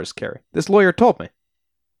on Mars, Carrie. This lawyer told me.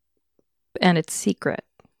 And it's secret.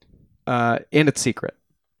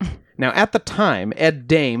 Now, at the time, Ed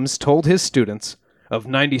Dames told his students, of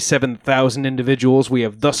 97,000 individuals we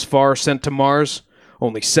have thus far sent to Mars,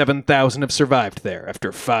 only 7,000 have survived there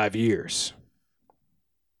after 5 years.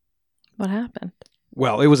 What happened?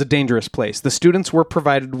 Well, it was a dangerous place. The students were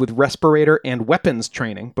provided with respirator and weapons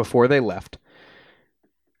training before they left.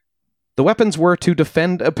 The weapons were to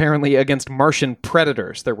defend, apparently, against Martian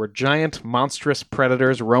predators. There were giant, monstrous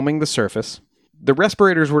predators roaming the surface. The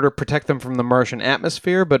respirators were to protect them from the Martian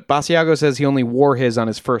atmosphere, but Basiago says he only wore his on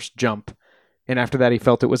his first jump, and after that he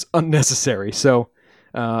felt it was unnecessary. So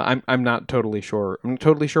I'm not totally sure. I'm not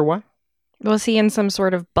totally sure why. Was he in some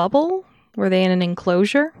sort of bubble? Were they in an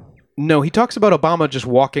enclosure? No, he talks about Obama just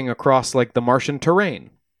walking across like the Martian terrain.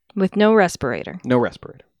 With no respirator? No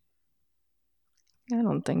respirator. I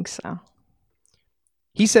don't think so.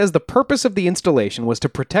 He says the purpose of the installation was to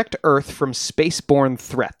protect Earth from spaceborne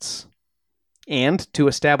threats and to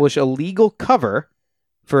establish a legal cover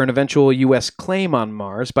for an eventual U.S. claim on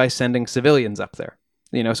Mars by sending civilians up there.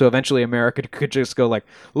 You know, so eventually America could just go like,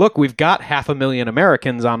 look, we've got 500,000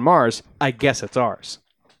 Americans on Mars. I guess it's ours.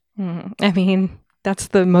 I mean, that's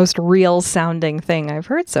the most real sounding thing I've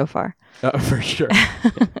heard so far. For sure.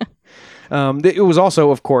 It was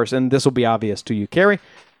also, of course, and this will be obvious to you, Carrie,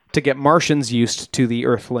 to get Martians used to the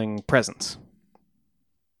Earthling presence.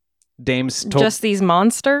 Dames told... Just these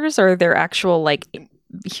monsters, or they're actual, like,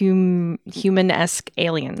 human-esque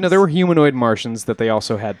aliens? No, there were humanoid Martians that they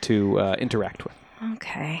also had to interact with.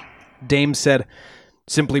 Okay. Dames said,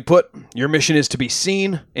 simply put, your mission is to be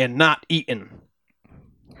seen and not eaten.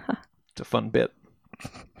 Huh. It's a fun bit.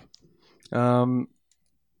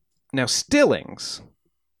 Now, Stillings,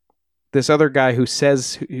 this other guy who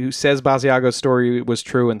says Basiago's story was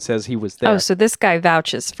true and says he was there. Oh, so this guy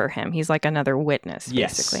vouches for him. He's like another witness,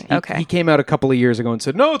 basically. Yes. Okay. He came out a couple of years ago and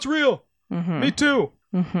said, no, it's real. Mm-hmm. Me too.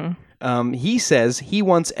 Mm-hmm. He says he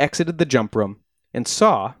once exited the jump room and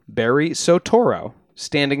saw Barry Sotoro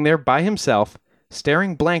standing there by himself,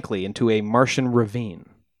 staring blankly into a Martian ravine.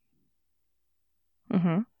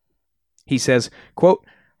 Mm-hmm. He says, quote,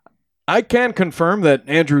 I can confirm that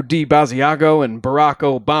Andrew D. Basiago and Barack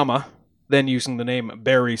Obama, then using the name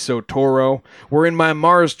Barry Sotoro, were in my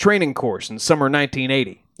Mars training course in summer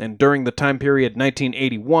 1980, and during the time period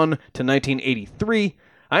 1981 to 1983,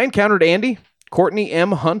 I encountered Andy, Courtney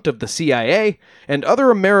M. Hunt of the CIA, and other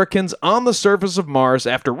Americans on the surface of Mars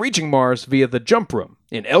after reaching Mars via the jump room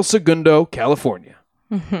in El Segundo, California.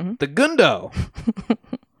 Mm-hmm. The Gundo.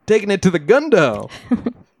 Taking it to the Gundo.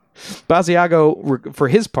 Basiago, for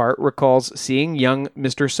his part, recalls seeing young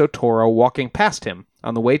Mr. Sotoro walking past him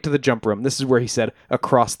on the way to the jump room. This is where he said,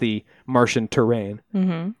 across the Martian terrain.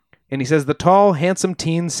 Mm-hmm. And he says, the tall, handsome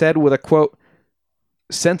teen said with a, quote,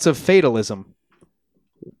 sense of fatalism.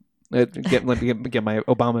 Let me get my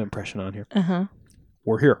Obama impression on here. Uh-huh.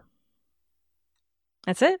 We're here.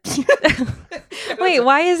 That's it? Wait,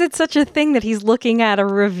 why is it such a thing that he's looking at a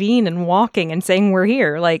ravine and walking and saying we're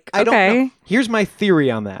here? Like, okay. I don't know. Here's my theory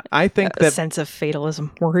on that. I think that... sense of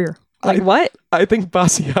fatalism. We're here. Like, what? I think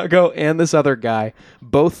Basiago and this other guy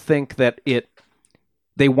both think that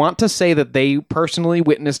they want to say that they personally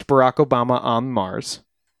witnessed Barack Obama on Mars,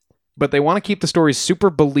 but they want to keep the stories super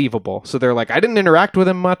believable. So they're like, I didn't interact with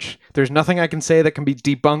him much. There's nothing I can say that can be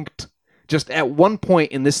debunked. Just at one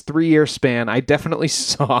point in this 3-year span, I definitely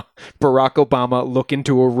saw Barack Obama look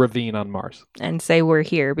into a ravine on Mars. And say we're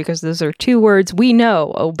here, because those are 2 words we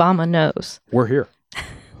know Obama knows. We're here.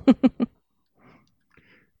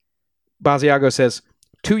 Basiago says,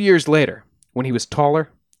 2 years later, when he was taller,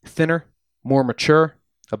 thinner, more mature,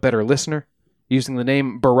 a better listener, using the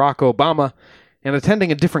name Barack Obama, and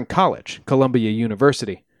attending a different college, Columbia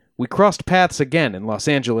University, we crossed paths again in Los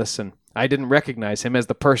Angeles, and I didn't recognize him as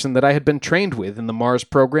the person that I had been trained with in the Mars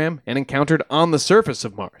program and encountered on the surface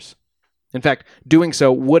of Mars. In fact, doing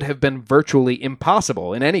so would have been virtually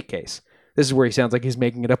impossible in any case. This is where he sounds like he's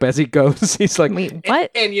making it up as he goes. He's like, wait,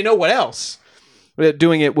 what? And you know what else?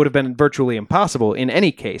 Doing it would have been virtually impossible in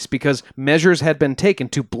any case because measures had been taken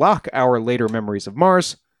to block our later memories of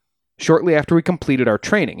Mars shortly after we completed our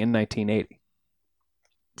training in 1980.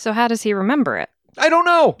 So how does he remember it? I don't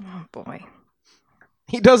know. Oh, boy.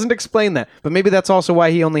 He doesn't explain that. But maybe that's also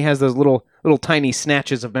why he only has those little tiny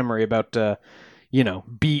snatches of memory about,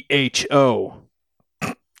 BHO.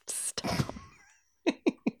 Stop.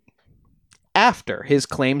 After his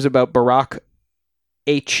claims about Barack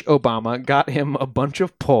H. Obama got him a bunch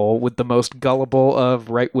of pull with the most gullible of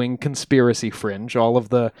right-wing conspiracy fringe,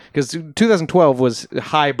 because 2012 was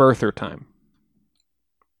high birther time.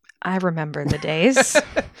 I remember the days.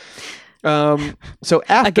 So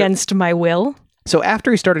after, against my will. So after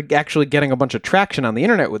he started actually getting a bunch of traction on the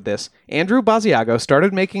internet with this, Andrew Basiago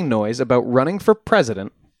started making noise about running for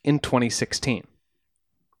president in 2016.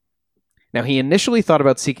 Now, he initially thought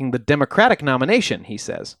about seeking the Democratic nomination, he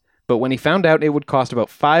says, but when he found out it would cost about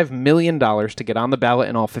 $5 million to get on the ballot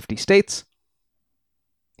in all 50 states,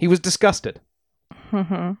 he was disgusted.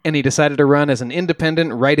 Mm-hmm. And he decided to run as an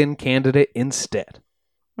independent write-in candidate instead.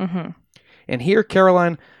 Mm-hmm. And here,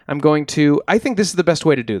 Caroline, I think this is the best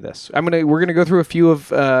way to do this. We're going to go through a few of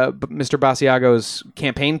Mr. Basiago's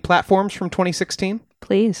campaign platforms from 2016.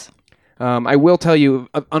 Please. I will tell you,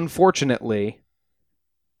 unfortunately,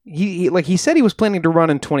 he said he was planning to run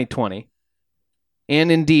in 2020.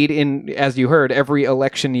 And indeed, as you heard, every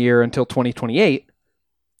election year until 2028.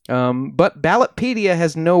 But Ballotpedia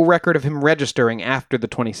has no record of him registering after the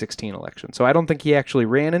 2016 election. So I don't think he actually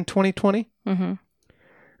ran in 2020. Mm-hmm.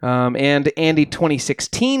 And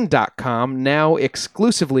Andy2016.com now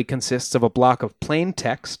exclusively consists of a block of plain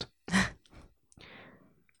text.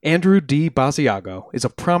 Andrew D. Basiago is a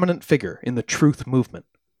prominent figure in the truth movement.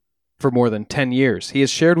 For more than 10 years, he has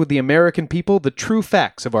shared with the American people the true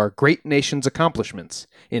facts of our great nation's accomplishments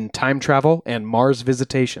in time travel and Mars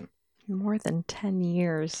visitation. More than 10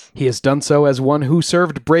 years. He has done so as one who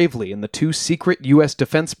served bravely in the 2 secret U.S.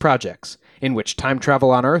 defense projects in which time travel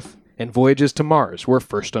on Earth and voyages to Mars were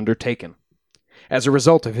first undertaken. As a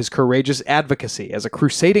result of his courageous advocacy as a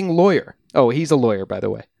crusading lawyer. Oh, he's a lawyer, by the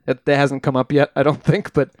way. That hasn't come up yet, I don't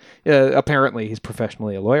think, but apparently he's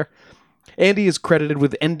professionally a lawyer. Andy is credited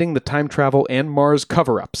with ending the time travel and Mars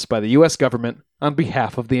cover-ups by the U.S. government on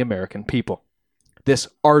behalf of the American people. This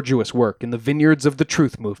arduous work in the vineyards of the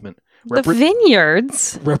truth movement The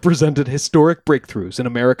vineyards represented historic breakthroughs in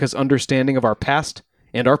America's understanding of our past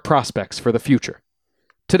and our prospects for the future.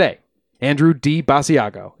 Today, Andrew D.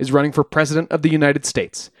 Basiago is running for President of the United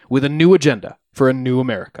States with a new agenda for a new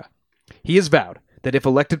America. He has vowed that if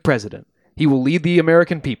elected president, he will lead the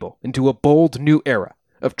American people into a bold new era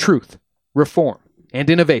of truth, reform, and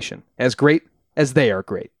innovation as great as they are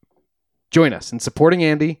great. Join us in supporting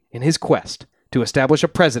Andy in his quest to establish a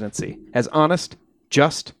presidency as honest,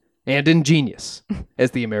 just, and ingenious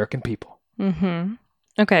as the American people. Mm-hmm.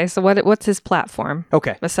 Okay, so what's his platform?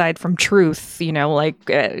 Okay. Aside from truth,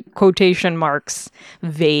 quotation marks,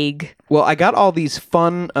 vague. Well, I got all these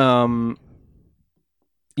fun, kind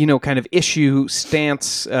of issue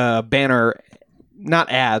stance banner,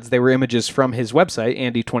 not ads. They were images from his website,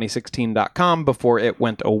 Andy2016.com, before it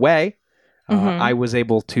went away. I was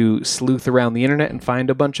able to sleuth around the internet and find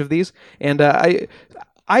a bunch of these. And I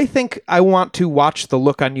think I want to watch the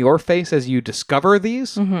look on your face as you discover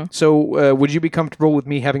these. Mm-hmm. So would you be comfortable with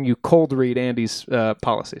me having you cold read Andy's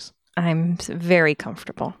policies? I'm very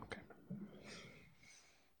comfortable.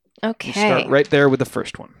 Okay. You start right there with the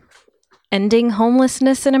first one. Ending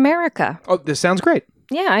homelessness in America. Oh, this sounds great.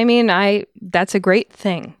 Yeah, that's a great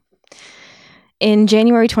thing. In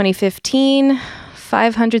January 2015,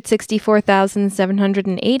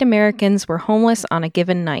 564,708 Americans were homeless on a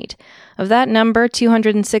given night. Of that number,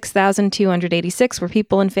 206,286 were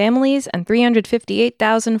people and families, and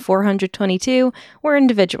 358,422 were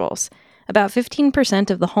individuals. About 15%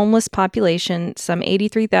 of the homeless population, some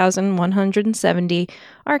 83,170,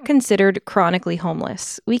 are considered chronically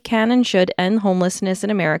homeless. We can and should end homelessness in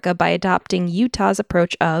America by adopting Utah's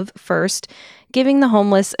approach of, first, giving the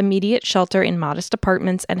homeless immediate shelter in modest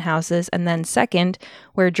apartments and houses, and then second,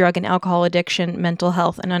 where drug and alcohol addiction, mental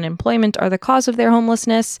health, and unemployment are the cause of their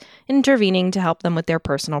homelessness, intervening to help them with their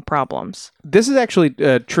personal problems. This is actually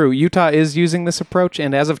true. Utah is using this approach,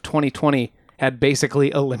 and as of 2020, had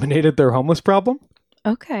basically eliminated their homeless problem.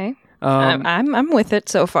 Okay. I'm with it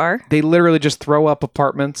so far. They literally just throw up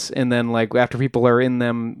apartments, and then after people are in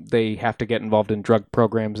them, they have to get involved in drug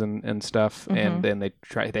programs and stuff, mm-hmm. and then they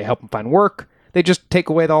help them find work. They just take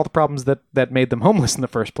away all the problems that made them homeless in the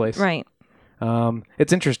first place. Right.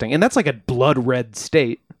 It's interesting, and that's like a blood red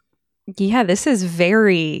state. Yeah, this is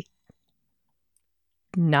very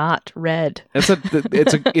not red.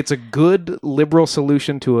 It's a good liberal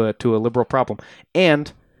solution to a liberal problem,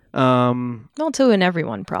 and to an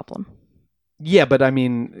everyone problem. Yeah, but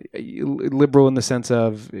liberal in the sense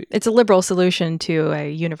of it's a liberal solution to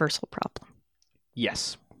a universal problem.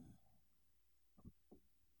 Yes.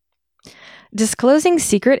 Disclosing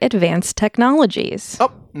secret advanced technologies.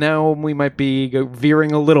 Oh, now we might be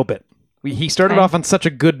veering a little bit. He started off on such a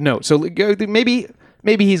good note, so maybe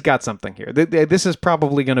he's got something here. This is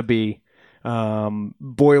probably going to be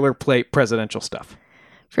boilerplate presidential stuff.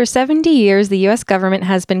 For 70 years, the U.S. government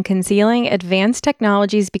has been concealing advanced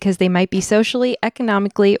technologies because they might be socially,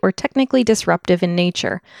 economically, or technically disruptive in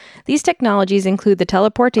nature. These technologies include the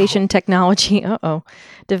teleportation technology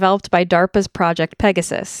developed by DARPA's Project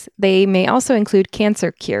Pegasus. They may also include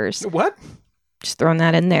cancer cures. What? Just throwing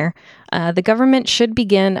that in there. The government should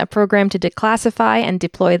begin a program to declassify and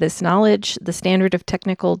deploy this knowledge. The standard of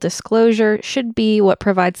technical disclosure should be what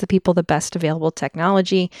provides the people the best available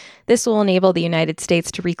technology. This will enable the United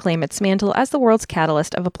States to reclaim its mantle as the world's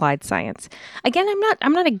catalyst of applied science. Again,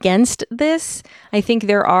 I'm not against this. I think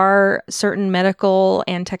there are certain medical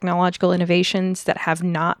and technological innovations that have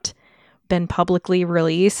not been publicly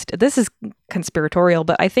released. This is conspiratorial,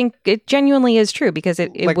 but I think it genuinely is true because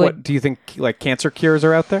it like would... what do you think, like cancer cures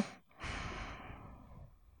are out there?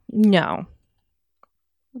 No,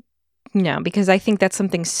 because I think that's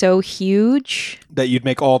something so huge That you'd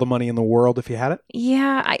make all the money in the world if you had it?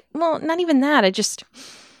 Yeah, well, not even that.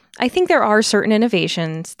 I think there are certain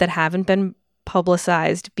innovations that haven't been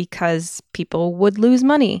publicized because people would lose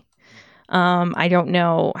money. I don't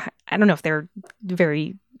know if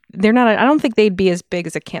they're not, I don't think they'd be as big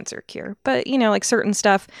as a cancer cure, but like certain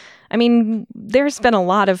stuff. I mean, there's been a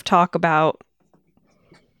lot of talk about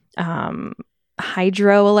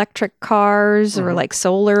hydroelectric cars or like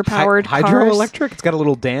solar powered cars. Hydroelectric? It's got a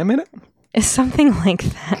little dam in it? It's something like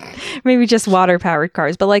that. Maybe just water powered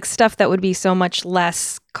cars, but like stuff that would be so much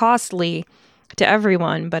less costly to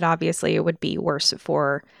everyone, but obviously it would be worse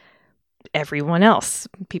for everyone else,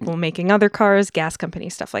 people making other cars, gas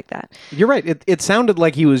companies, stuff like that. You're right. It sounded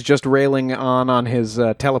like he was just railing on his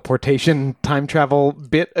teleportation time travel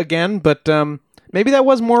bit again, but maybe that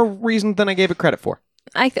was more reason than I gave it credit for.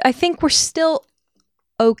 I think we're still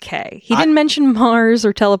okay. He didn't mention Mars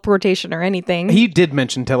or teleportation or anything. He did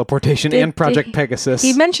mention teleportation and Project Pegasus.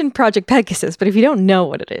 He mentioned Project Pegasus, but if you don't know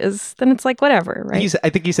what it is, then it's like whatever, right?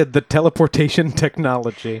 I think he said the teleportation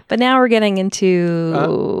technology. But now we're getting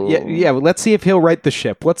into yeah. Well, let's see if he'll right the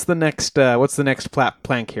ship. What's the next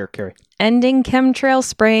plank here, Carrie? Ending chemtrail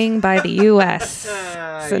spraying by the U.S.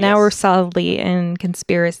 So now we're solidly in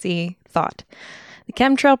conspiracy thought. The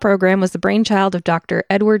chemtrail program was the brainchild of Dr.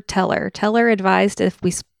 Edward Teller. Teller advised if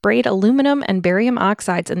we sprayed aluminum and barium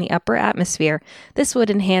oxides in the upper atmosphere, this would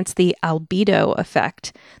enhance the albedo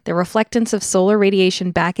effect, the reflectance of solar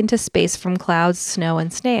radiation back into space from clouds, snow,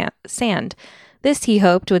 and sand. This, he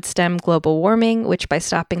hoped, would stem global warming, which by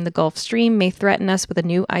stopping the Gulf Stream may threaten us with a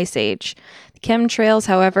new ice age. The chemtrails,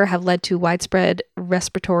 however, have led to widespread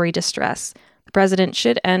respiratory distress. The president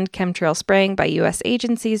should end chemtrail spraying by U.S.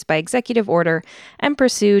 agencies by executive order and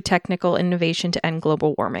pursue technical innovation to end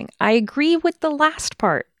global warming. I agree with the last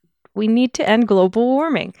part. We need to end global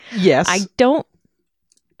warming. Yes. I don't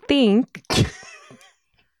think...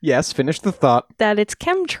 Yes, finish the thought. That it's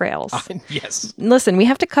chemtrails. Yes. Listen, we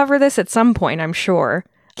have to cover this at some point, I'm sure.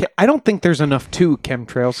 I don't think there's enough to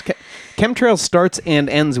chemtrails. Chemtrails starts and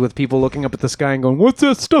ends with people looking up at the sky and going, what's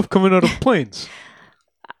that stuff coming out of planes?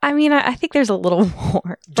 I mean, I think there's a little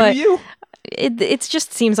more. But do you? It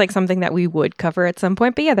just seems like something that we would cover at some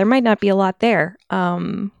point. But yeah, there might not be a lot there.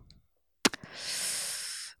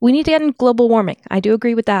 We need to end global warming. I do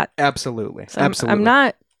agree with that. Absolutely. So Absolutely. I'm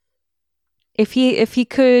not... If he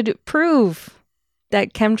could prove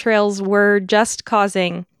that chemtrails were just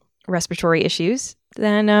causing respiratory issues,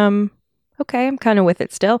 then okay, I'm kind of with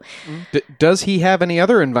it still. Does he have any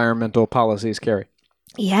other environmental policies, Carrie?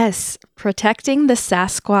 Yes, protecting the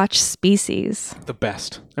Sasquatch species. The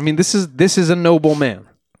best. I mean, this is a noble man.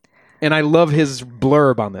 And I love his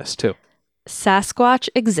blurb on this, too. Sasquatch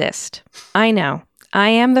exist. I know. I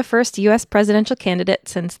am the first U.S. presidential candidate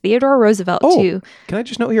since Theodore Roosevelt to... Can I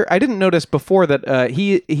just note here? I didn't notice before that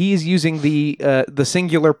he's using the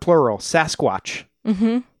singular plural, Sasquatch.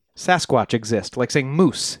 Mm-hmm. Sasquatch exist, like saying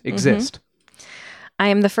moose exist. Mm-hmm. I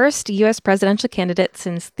am the first U.S. presidential candidate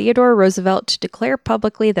since Theodore Roosevelt to declare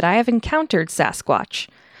publicly that I have encountered Sasquatch.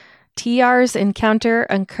 Theodore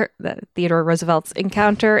Roosevelt's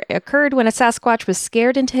encounter occurred when a Sasquatch was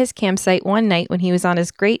scared into his campsite one night when he was on his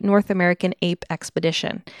great North American ape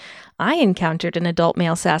expedition. I encountered an adult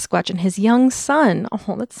male Sasquatch and his young son.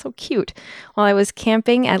 Oh, that's so cute. While I was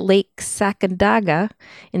camping at Lake Sacandaga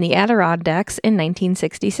in the Adirondacks in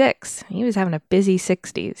 1966. He was having a busy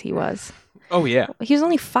 60s, he was. Oh, yeah. He was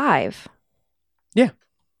only 5. Yeah.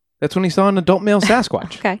 That's when he saw an adult male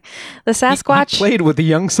Sasquatch. Okay. The Sasquatch... He played with the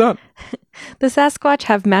young son. The Sasquatch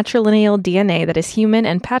have matrilineal DNA that is human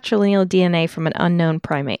and patrilineal DNA from an unknown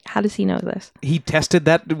primate. How does he know this? He tested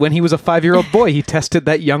that when he was a 5-year-old boy. He tested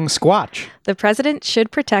that young squatch. The president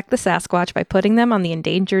should protect the Sasquatch by putting them on the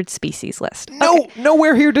endangered species list. No,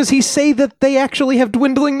 nowhere here does he say that they actually have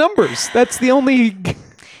dwindling numbers. That's the only...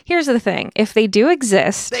 Here's the thing. If they do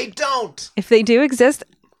exist... They don't! If they do exist,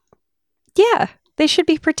 yeah, they should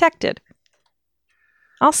be protected.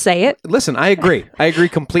 I'll say it. Listen, I agree. I agree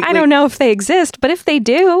completely. I don't know if they exist, but if they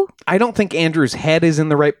do... I don't think Andrew's head is in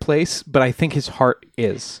the right place, but I think his heart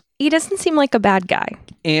is. He doesn't seem like a bad guy.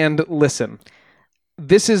 And listen,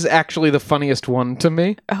 this is actually the funniest one to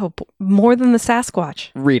me. Oh, more than the Sasquatch.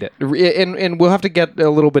 Read it. And we'll have to get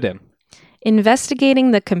a little bit in.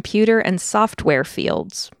 Investigating the computer and software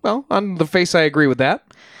fields. Well, on the face, I agree with that.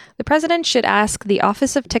 The president should ask the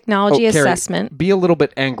Office of Technology Carrie, Assessment. be a little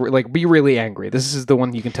bit angry. Like, be really angry. This is the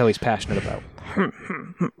one you can tell he's passionate about.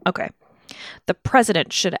 Okay. The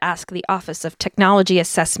president should ask the Office of Technology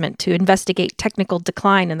Assessment to investigate technical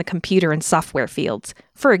decline in the computer and software fields.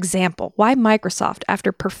 For example, why Microsoft,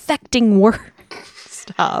 after perfecting Word...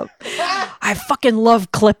 Stop. I fucking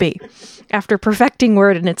love Clippy. After perfecting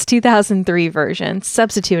Word in its 2003 version,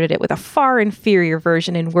 substituted it with a far inferior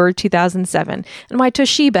version in Word 2007, and why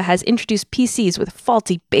Toshiba has introduced PCs with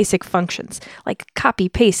faulty basic functions, like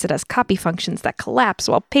copy-paste that has copy functions that collapse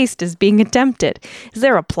while paste is being attempted. Is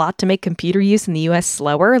there a plot to make computer use in the US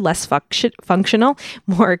slower, less functional,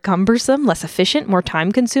 more cumbersome, less efficient, more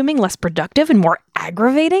time-consuming, less productive, and more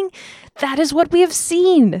aggravating? That is what we have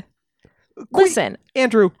seen. Listen,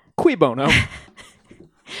 Andrew, cui bono?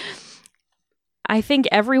 I think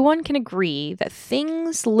everyone can agree that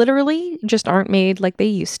things literally just aren't made like they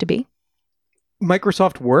used to be.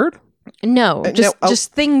 Microsoft Word? No,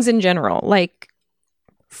 just things in general, like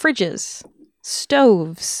fridges,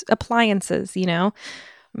 stoves, appliances, you know.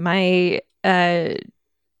 My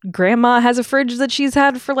grandma has a fridge that she's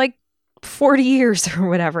had for like 40 years or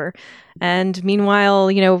whatever. And meanwhile,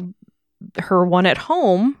 you know, her one at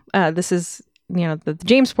home, this is, you know, the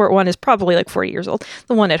Jamesport one is probably like 40 years old.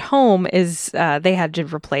 The one at home is, they had to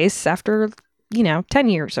replace after, you know, 10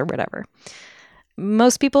 years or whatever.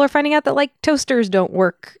 Most people are finding out that like toasters don't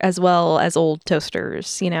work as well as old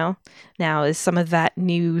toasters, you know. Now, is some of that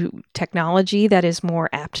new technology that is more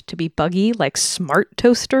apt to be buggy, like smart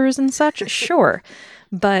toasters and such? Sure.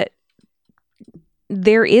 But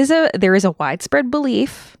there is a widespread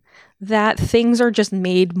belief that things are just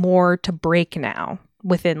made more to break now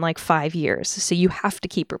within like 5 years. So you have to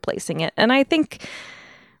keep replacing it. And I think,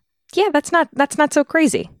 yeah, that's not so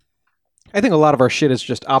crazy. I think a lot of our shit is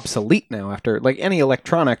just obsolete now after, like, any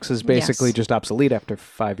electronics is basically just obsolete after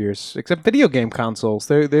 5 years, except video game consoles.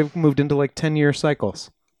 They've moved into like 10-year cycles.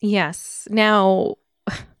 Yes. Now,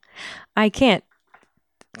 I can't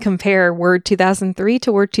compare Word 2003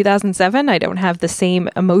 to Word 2007. I don't have the same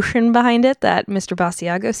emotion behind it that Mr.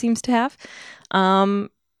 Basiago seems to have.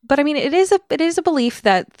 But I mean, it is a belief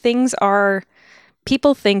that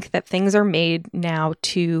people think that things are made now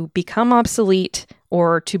to become obsolete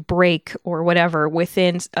or to break or whatever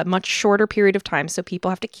within a much shorter period of time. So people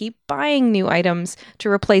have to keep buying new items to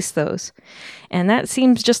replace those. And that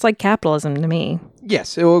seems just like capitalism to me.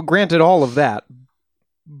 Yes, well, granted all of that.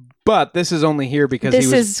 But this is only here because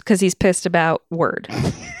he's pissed about Word.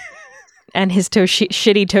 And his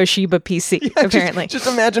shitty Toshiba PC, yeah, apparently. Just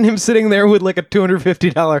imagine him sitting there with like a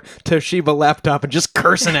 $250 Toshiba laptop and just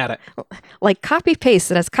cursing at it. Like copy-paste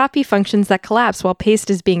that has copy functions that collapse while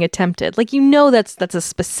paste is being attempted. Like, you know, that's a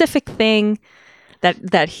specific thing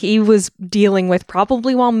that he was dealing with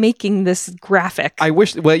probably while making this graphic. I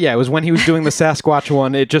wish, well, yeah, it was when he was doing the Sasquatch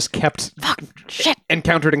one, it just kept... Fuck, shit.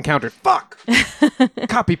 Encountered. Fuck!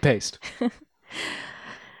 Copy-paste.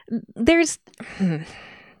 There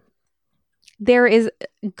is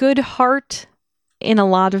good heart in a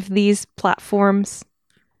lot of these platforms.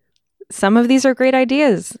 Some of these are great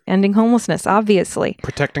ideas. Ending homelessness, obviously.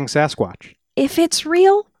 Protecting Sasquatch. If it's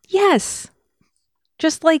real, yes.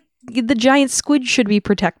 Just like the giant squid should be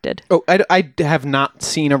protected. Oh, I have not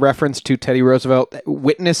seen a reference to Teddy Roosevelt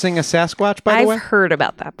witnessing a Sasquatch, by the way. I've heard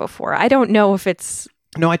about that before. I don't know if it's...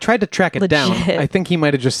 No, I tried to track it legit down. I think he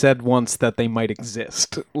might have just said once that they might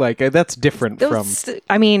exist. Like, that's different from...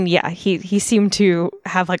 I mean, yeah, he seemed to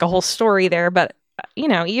have like a whole story there, but, you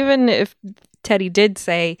know, even if Teddy did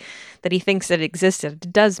say that he thinks it existed,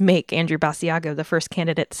 it does make Andrew Basiago the first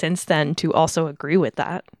candidate since then to also agree with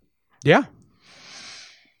that. Yeah.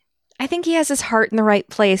 I think he has his heart in the right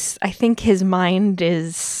place. I think his mind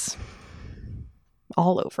is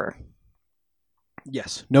all over.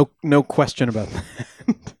 Yes, no question about that.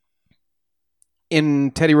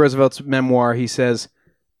 In Teddy Roosevelt's memoir, he says,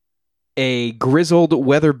 a grizzled,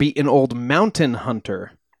 weather-beaten old mountain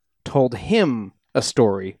hunter told him a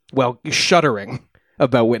story while shuddering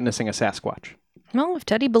about witnessing a Sasquatch. Well, if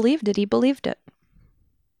Teddy believed it, he believed it.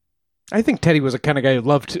 I think Teddy was the kind of guy who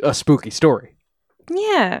loved a spooky story.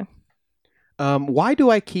 Yeah. Why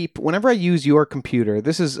do I keep, whenever I use your computer,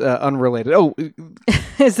 this is unrelated. Oh,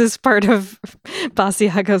 is this part of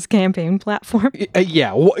Basiago's campaign platform?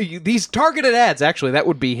 Yeah, these targeted ads, actually, that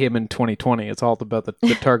would be him in 2020. It's all about the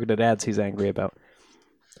targeted ads he's angry about.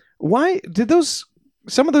 Why did those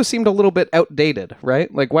some of those seemed a little bit outdated,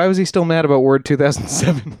 right? Like, why was he still mad about Word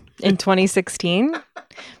 2007? In 2016?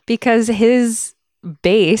 Because his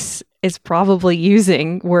base is probably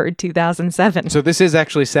using Word 2007. So this is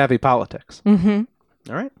actually savvy politics. Mm-hmm.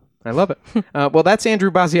 All right. I love it. Well, that's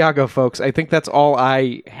Andrew Basiago, folks. I think that's all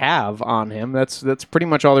I have on him. That's pretty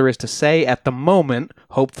much all there is to say at the moment.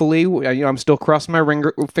 Hopefully, I'm still crossing my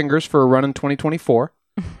fingers for a run in 2024.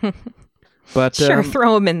 But sure,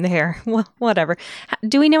 throw him in there. Well, whatever.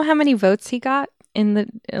 Do we know how many votes he got in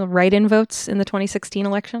the write-in votes in the 2016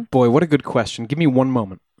 election? Boy, what a good question. Give me one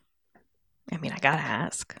moment. I mean, I gotta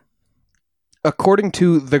ask. According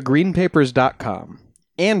to thegreenpapers.com,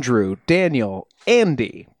 Andrew, Daniel,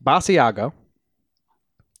 Andy Basiago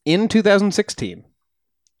in 2016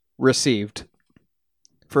 received,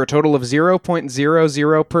 for a total of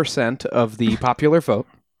 0.00% of the popular vote,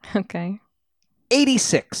 Okay.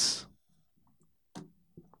 86.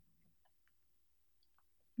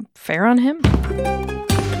 Fair on him.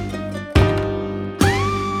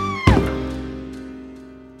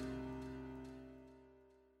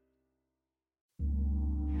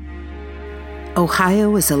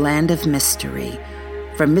 Ohio is a land of mystery,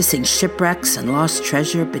 from missing shipwrecks and lost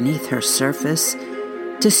treasure beneath her surface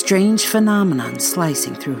to strange phenomenon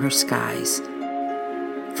slicing through her skies.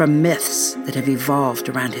 From myths that have evolved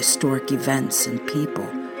around historic events and people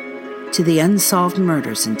to the unsolved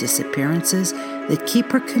murders and disappearances that keep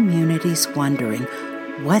her communities wondering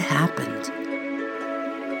what happened.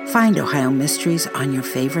 Find Ohio Mysteries on your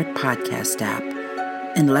favorite podcast app,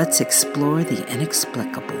 and let's explore the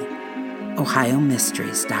inexplicable.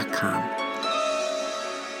 OhioMysteries.com.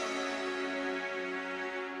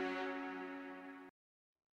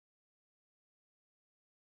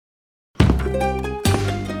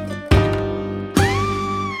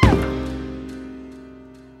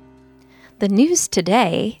 The news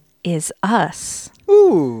today is us.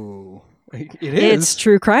 Ooh, it is. It's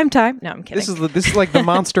true crime time. No, I'm kidding. This is like the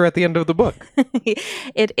monster at the end of the book.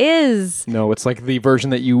 It is. No, it's like the version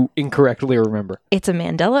that you incorrectly remember. It's a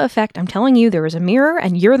Mandela effect. I'm telling you, there was a mirror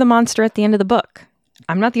and you're the monster at the end of the book.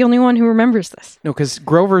 I'm not the only one who remembers this. No, because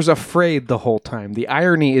Grover's afraid the whole time. The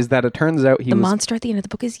irony is that it turns out the monster at the end of the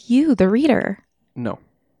book is you, the reader. No.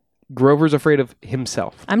 Grover's afraid of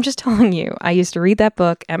himself. I'm just telling you, I used to read that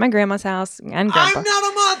book at my grandma's house and grandpa. I'm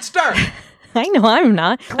not a monster! I know I'm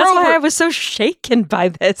not. That's why I was so shaken by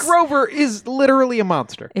this. Grover is literally a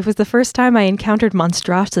monster. It was the first time I encountered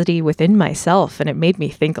monstrosity within myself, and it made me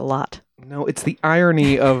think a lot. No, it's the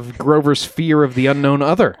irony of Grover's fear of the unknown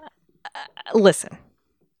other. Listen.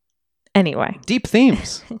 Anyway. Deep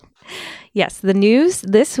themes. Yes, the news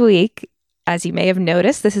this week, as you may have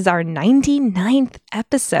noticed, this is our 99th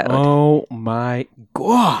episode. Oh my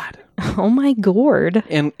God. Oh my gourd.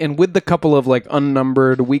 And with the couple of like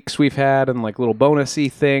unnumbered weeks we've had and like little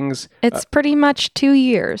bonusy things. It's pretty much 2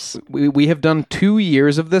 years. We have done 2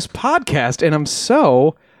 years of this podcast, and I'm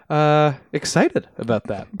so excited about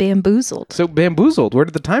that. Bamboozled. So bamboozled. Where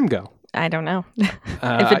did the time go? I don't know.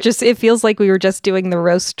 It feels like we were just doing the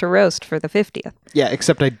roast to roast for the 50th. Yeah,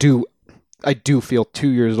 except I do feel 2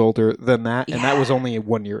 years older than that, and that was only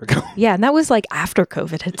 1 year ago. Yeah, and that was like after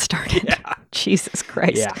COVID had started. Yeah. Jesus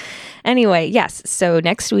Christ. Yeah. Anyway, yes, so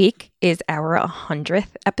next week is our 100th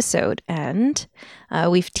episode, and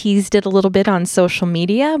we've teased it a little bit on social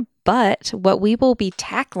media, but what we will be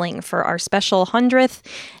tackling for our special 100th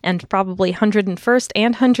and probably 101st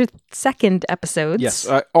and 102nd episodes. Yes,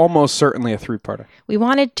 almost certainly a three-parter. We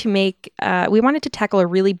wanted to tackle a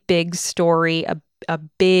really big story, a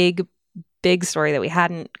big story that we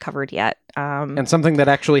hadn't covered yet. And something that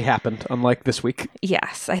actually happened, unlike this week.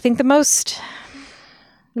 Yes, I think the most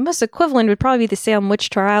equivalent would probably be the Salem witch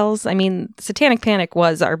trials. I mean, Satanic Panic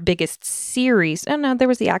was our biggest series. Oh no, there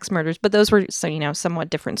was the Axe murders, but those were somewhat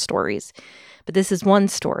different stories. But this is one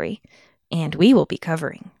story, and we will be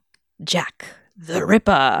covering Jack the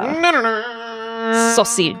Ripper.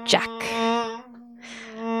 Saucy Jack.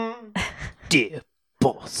 Dear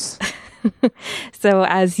boss. So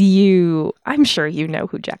I'm sure you know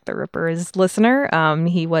who Jack the Ripper is, listener.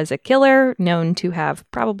 He was a killer known to have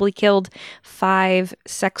probably killed 5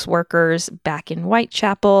 sex workers back in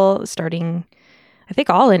Whitechapel, starting, I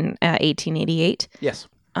think, all in 1888. Yes.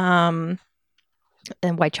 And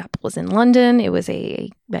Whitechapel was in London. It was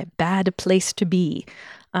a bad place to be.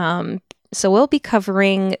 So we'll be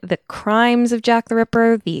covering the crimes of Jack the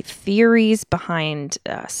Ripper, the theories behind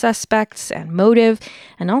suspects and motive,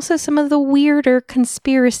 and also some of the weirder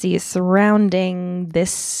conspiracies surrounding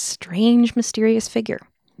this strange, mysterious figure.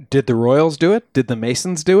 Did the Royals do it? Did the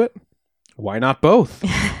Masons do it? Why not both?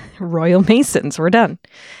 Royal Masons, we're done.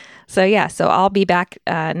 So I'll be back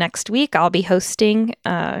next week. I'll be hosting,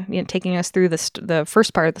 taking us through the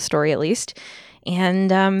first part of the story at least.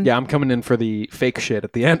 And I'm coming in for the fake shit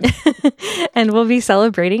at the end. And we'll be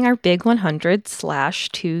celebrating our big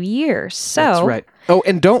 100/2 years. So that's right. Oh,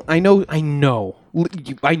 and I know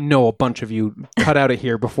a bunch of you cut out of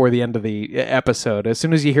here before the end of the episode. As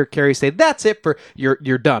soon as you hear Carrie say, "That's it for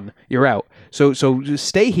you're done, you're out." So just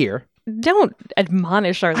stay here. Don't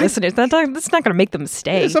admonish our listeners. That's not going to make them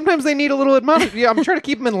stay. Sometimes they need a little admonish. Yeah, I'm trying to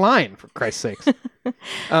keep them in line, for Christ's sakes.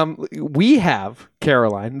 We have,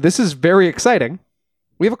 Caroline, this is very exciting.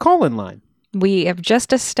 We have a call-in line. We have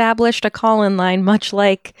just established a call-in line, much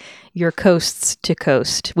like your coasts to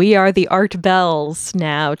coast. We are the Art Bells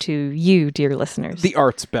now to you, dear listeners. The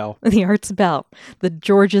Arts Bell. The Arts Bell. The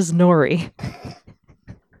George's Nori.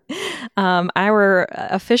 Our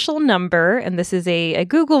official number, and this is a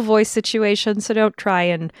Google Voice situation, so don't try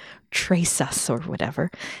and trace us or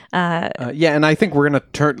whatever. And I think we're going to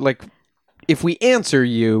turn, if we answer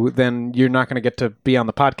you, then you're not going to get to be on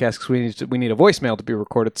the podcast because we need a voicemail to be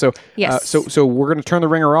recorded. So, yes. So we're going to turn the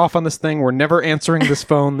ringer off on this thing. We're never answering this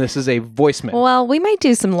phone. This is a voicemail. Well, we might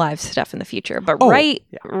do some live stuff in the future, but right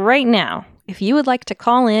now, if you would like to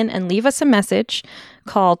call in and leave us a message,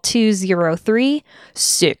 call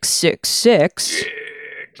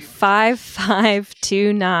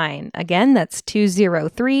 203-666-5529. Again, that's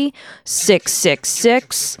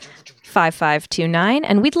 203-666-5529.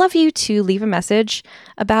 And we'd love you to leave a message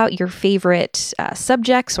about your favorite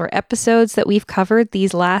subjects or episodes that we've covered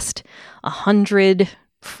these last 100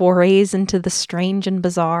 forays into the strange and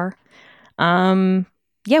bizarre.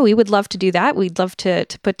 We would love to do that. We'd love to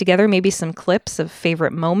put together maybe some clips of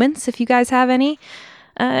favorite moments if you guys have any.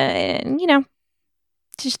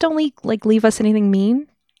 Just don't leave us anything mean,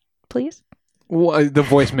 please. Well, the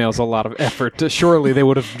voicemail's a lot of effort. Surely they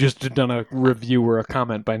would have just done a review or a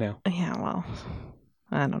comment by now. Yeah, well,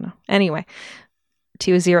 I don't know. Anyway,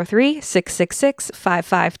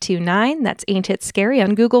 203-666-5529. That's Ain't It Scary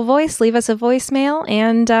on Google Voice. Leave us a voicemail.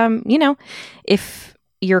 And, if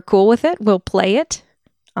you're cool with it, we'll play it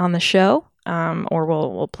on the show. Or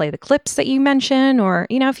we'll play the clips that you mention, or,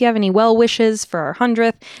 if you have any well wishes for our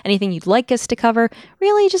 100th, anything you'd like us to cover,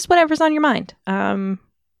 really just whatever's on your mind,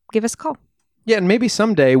 give us a call. Yeah, and maybe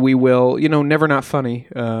someday we will, Never Not Funny,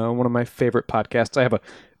 one of my favorite podcasts. I have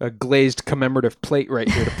a glazed commemorative plate right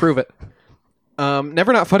here to prove it.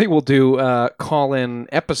 Never Not Funny will do call-in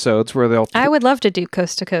episodes where they'll... I would love to do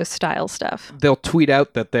coast-to-coast style stuff. They'll tweet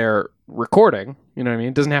out that they're recording, you know what I mean?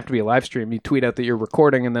 It doesn't have to be a live stream. You tweet out that you're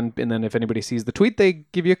recording, and then if anybody sees the tweet, they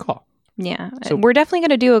give you a call. Yeah. So, we're definitely going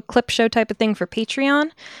to do a clip show type of thing for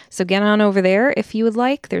Patreon, so get on over there if you would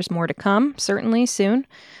like. There's more to come, certainly, soon.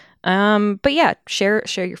 But yeah, share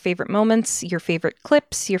your favorite moments, your favorite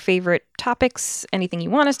clips, your favorite topics, anything you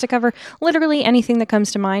want us to cover, literally anything that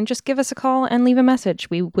comes to mind. Just give us a call and leave a message.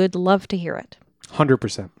 We would love to hear it.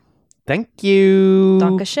 100%. Thank you.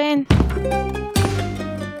 Dankeschön.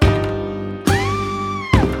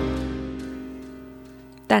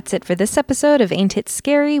 That's it for this episode of Ain't It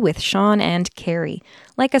Scary with Sean and Carrie.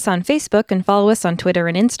 Like us on Facebook and follow us on Twitter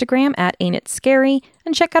and Instagram at Ain't It Scary,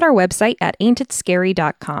 and check out our website at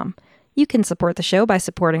ain'titscary.com. You can support the show by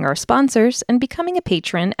supporting our sponsors and becoming a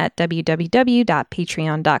patron at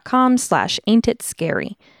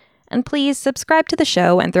www.patreon.com/ain'titscary. And please subscribe to the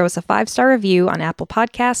show and throw us a 5-star review on Apple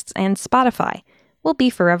Podcasts and Spotify. We'll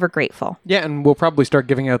be forever grateful. Yeah, and we'll probably start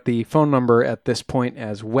giving out the phone number at this point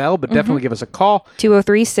as well, but definitely give us a call.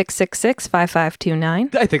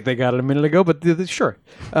 203-666-5529. I think they got it a minute ago, but sure.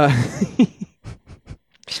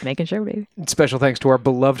 Just making sure, baby. Special thanks to our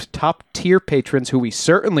beloved top-tier patrons who we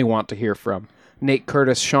certainly want to hear from. Nate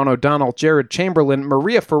Curtis, Sean O'Donnell, Jared Chamberlain,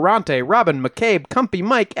 Maria Ferrante, Robin McCabe, Cumpy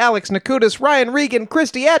Mike, Alex Nakutis, Ryan Regan,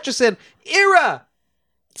 Christy Atchison, Ira!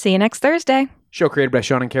 See you next Thursday. Show created by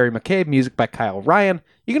Sean and Carrie McCabe, music by Kyle Ryan.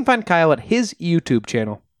 You can find Kyle at his YouTube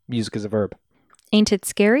channel, Music is a Verb. Ain't It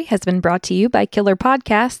Scary has been brought to you by Killer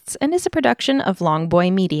Podcasts and is a production of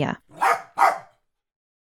Longboy Media.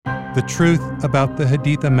 The truth about the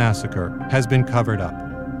Haditha massacre has been covered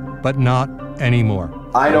up, but not anymore.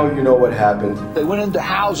 I know you know what happened. They went into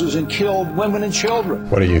houses and killed women and children.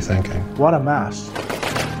 What are you thinking? What a mess.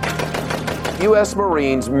 U.S.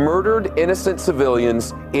 Marines murdered innocent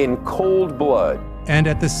civilians in cold blood. And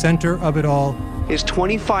at the center of it all is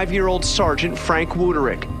 25-year-old Sergeant Frank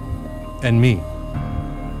Wuderick. And me.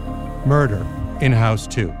 Murder in House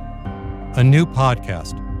 2. A new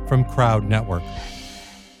podcast from Crowd Network.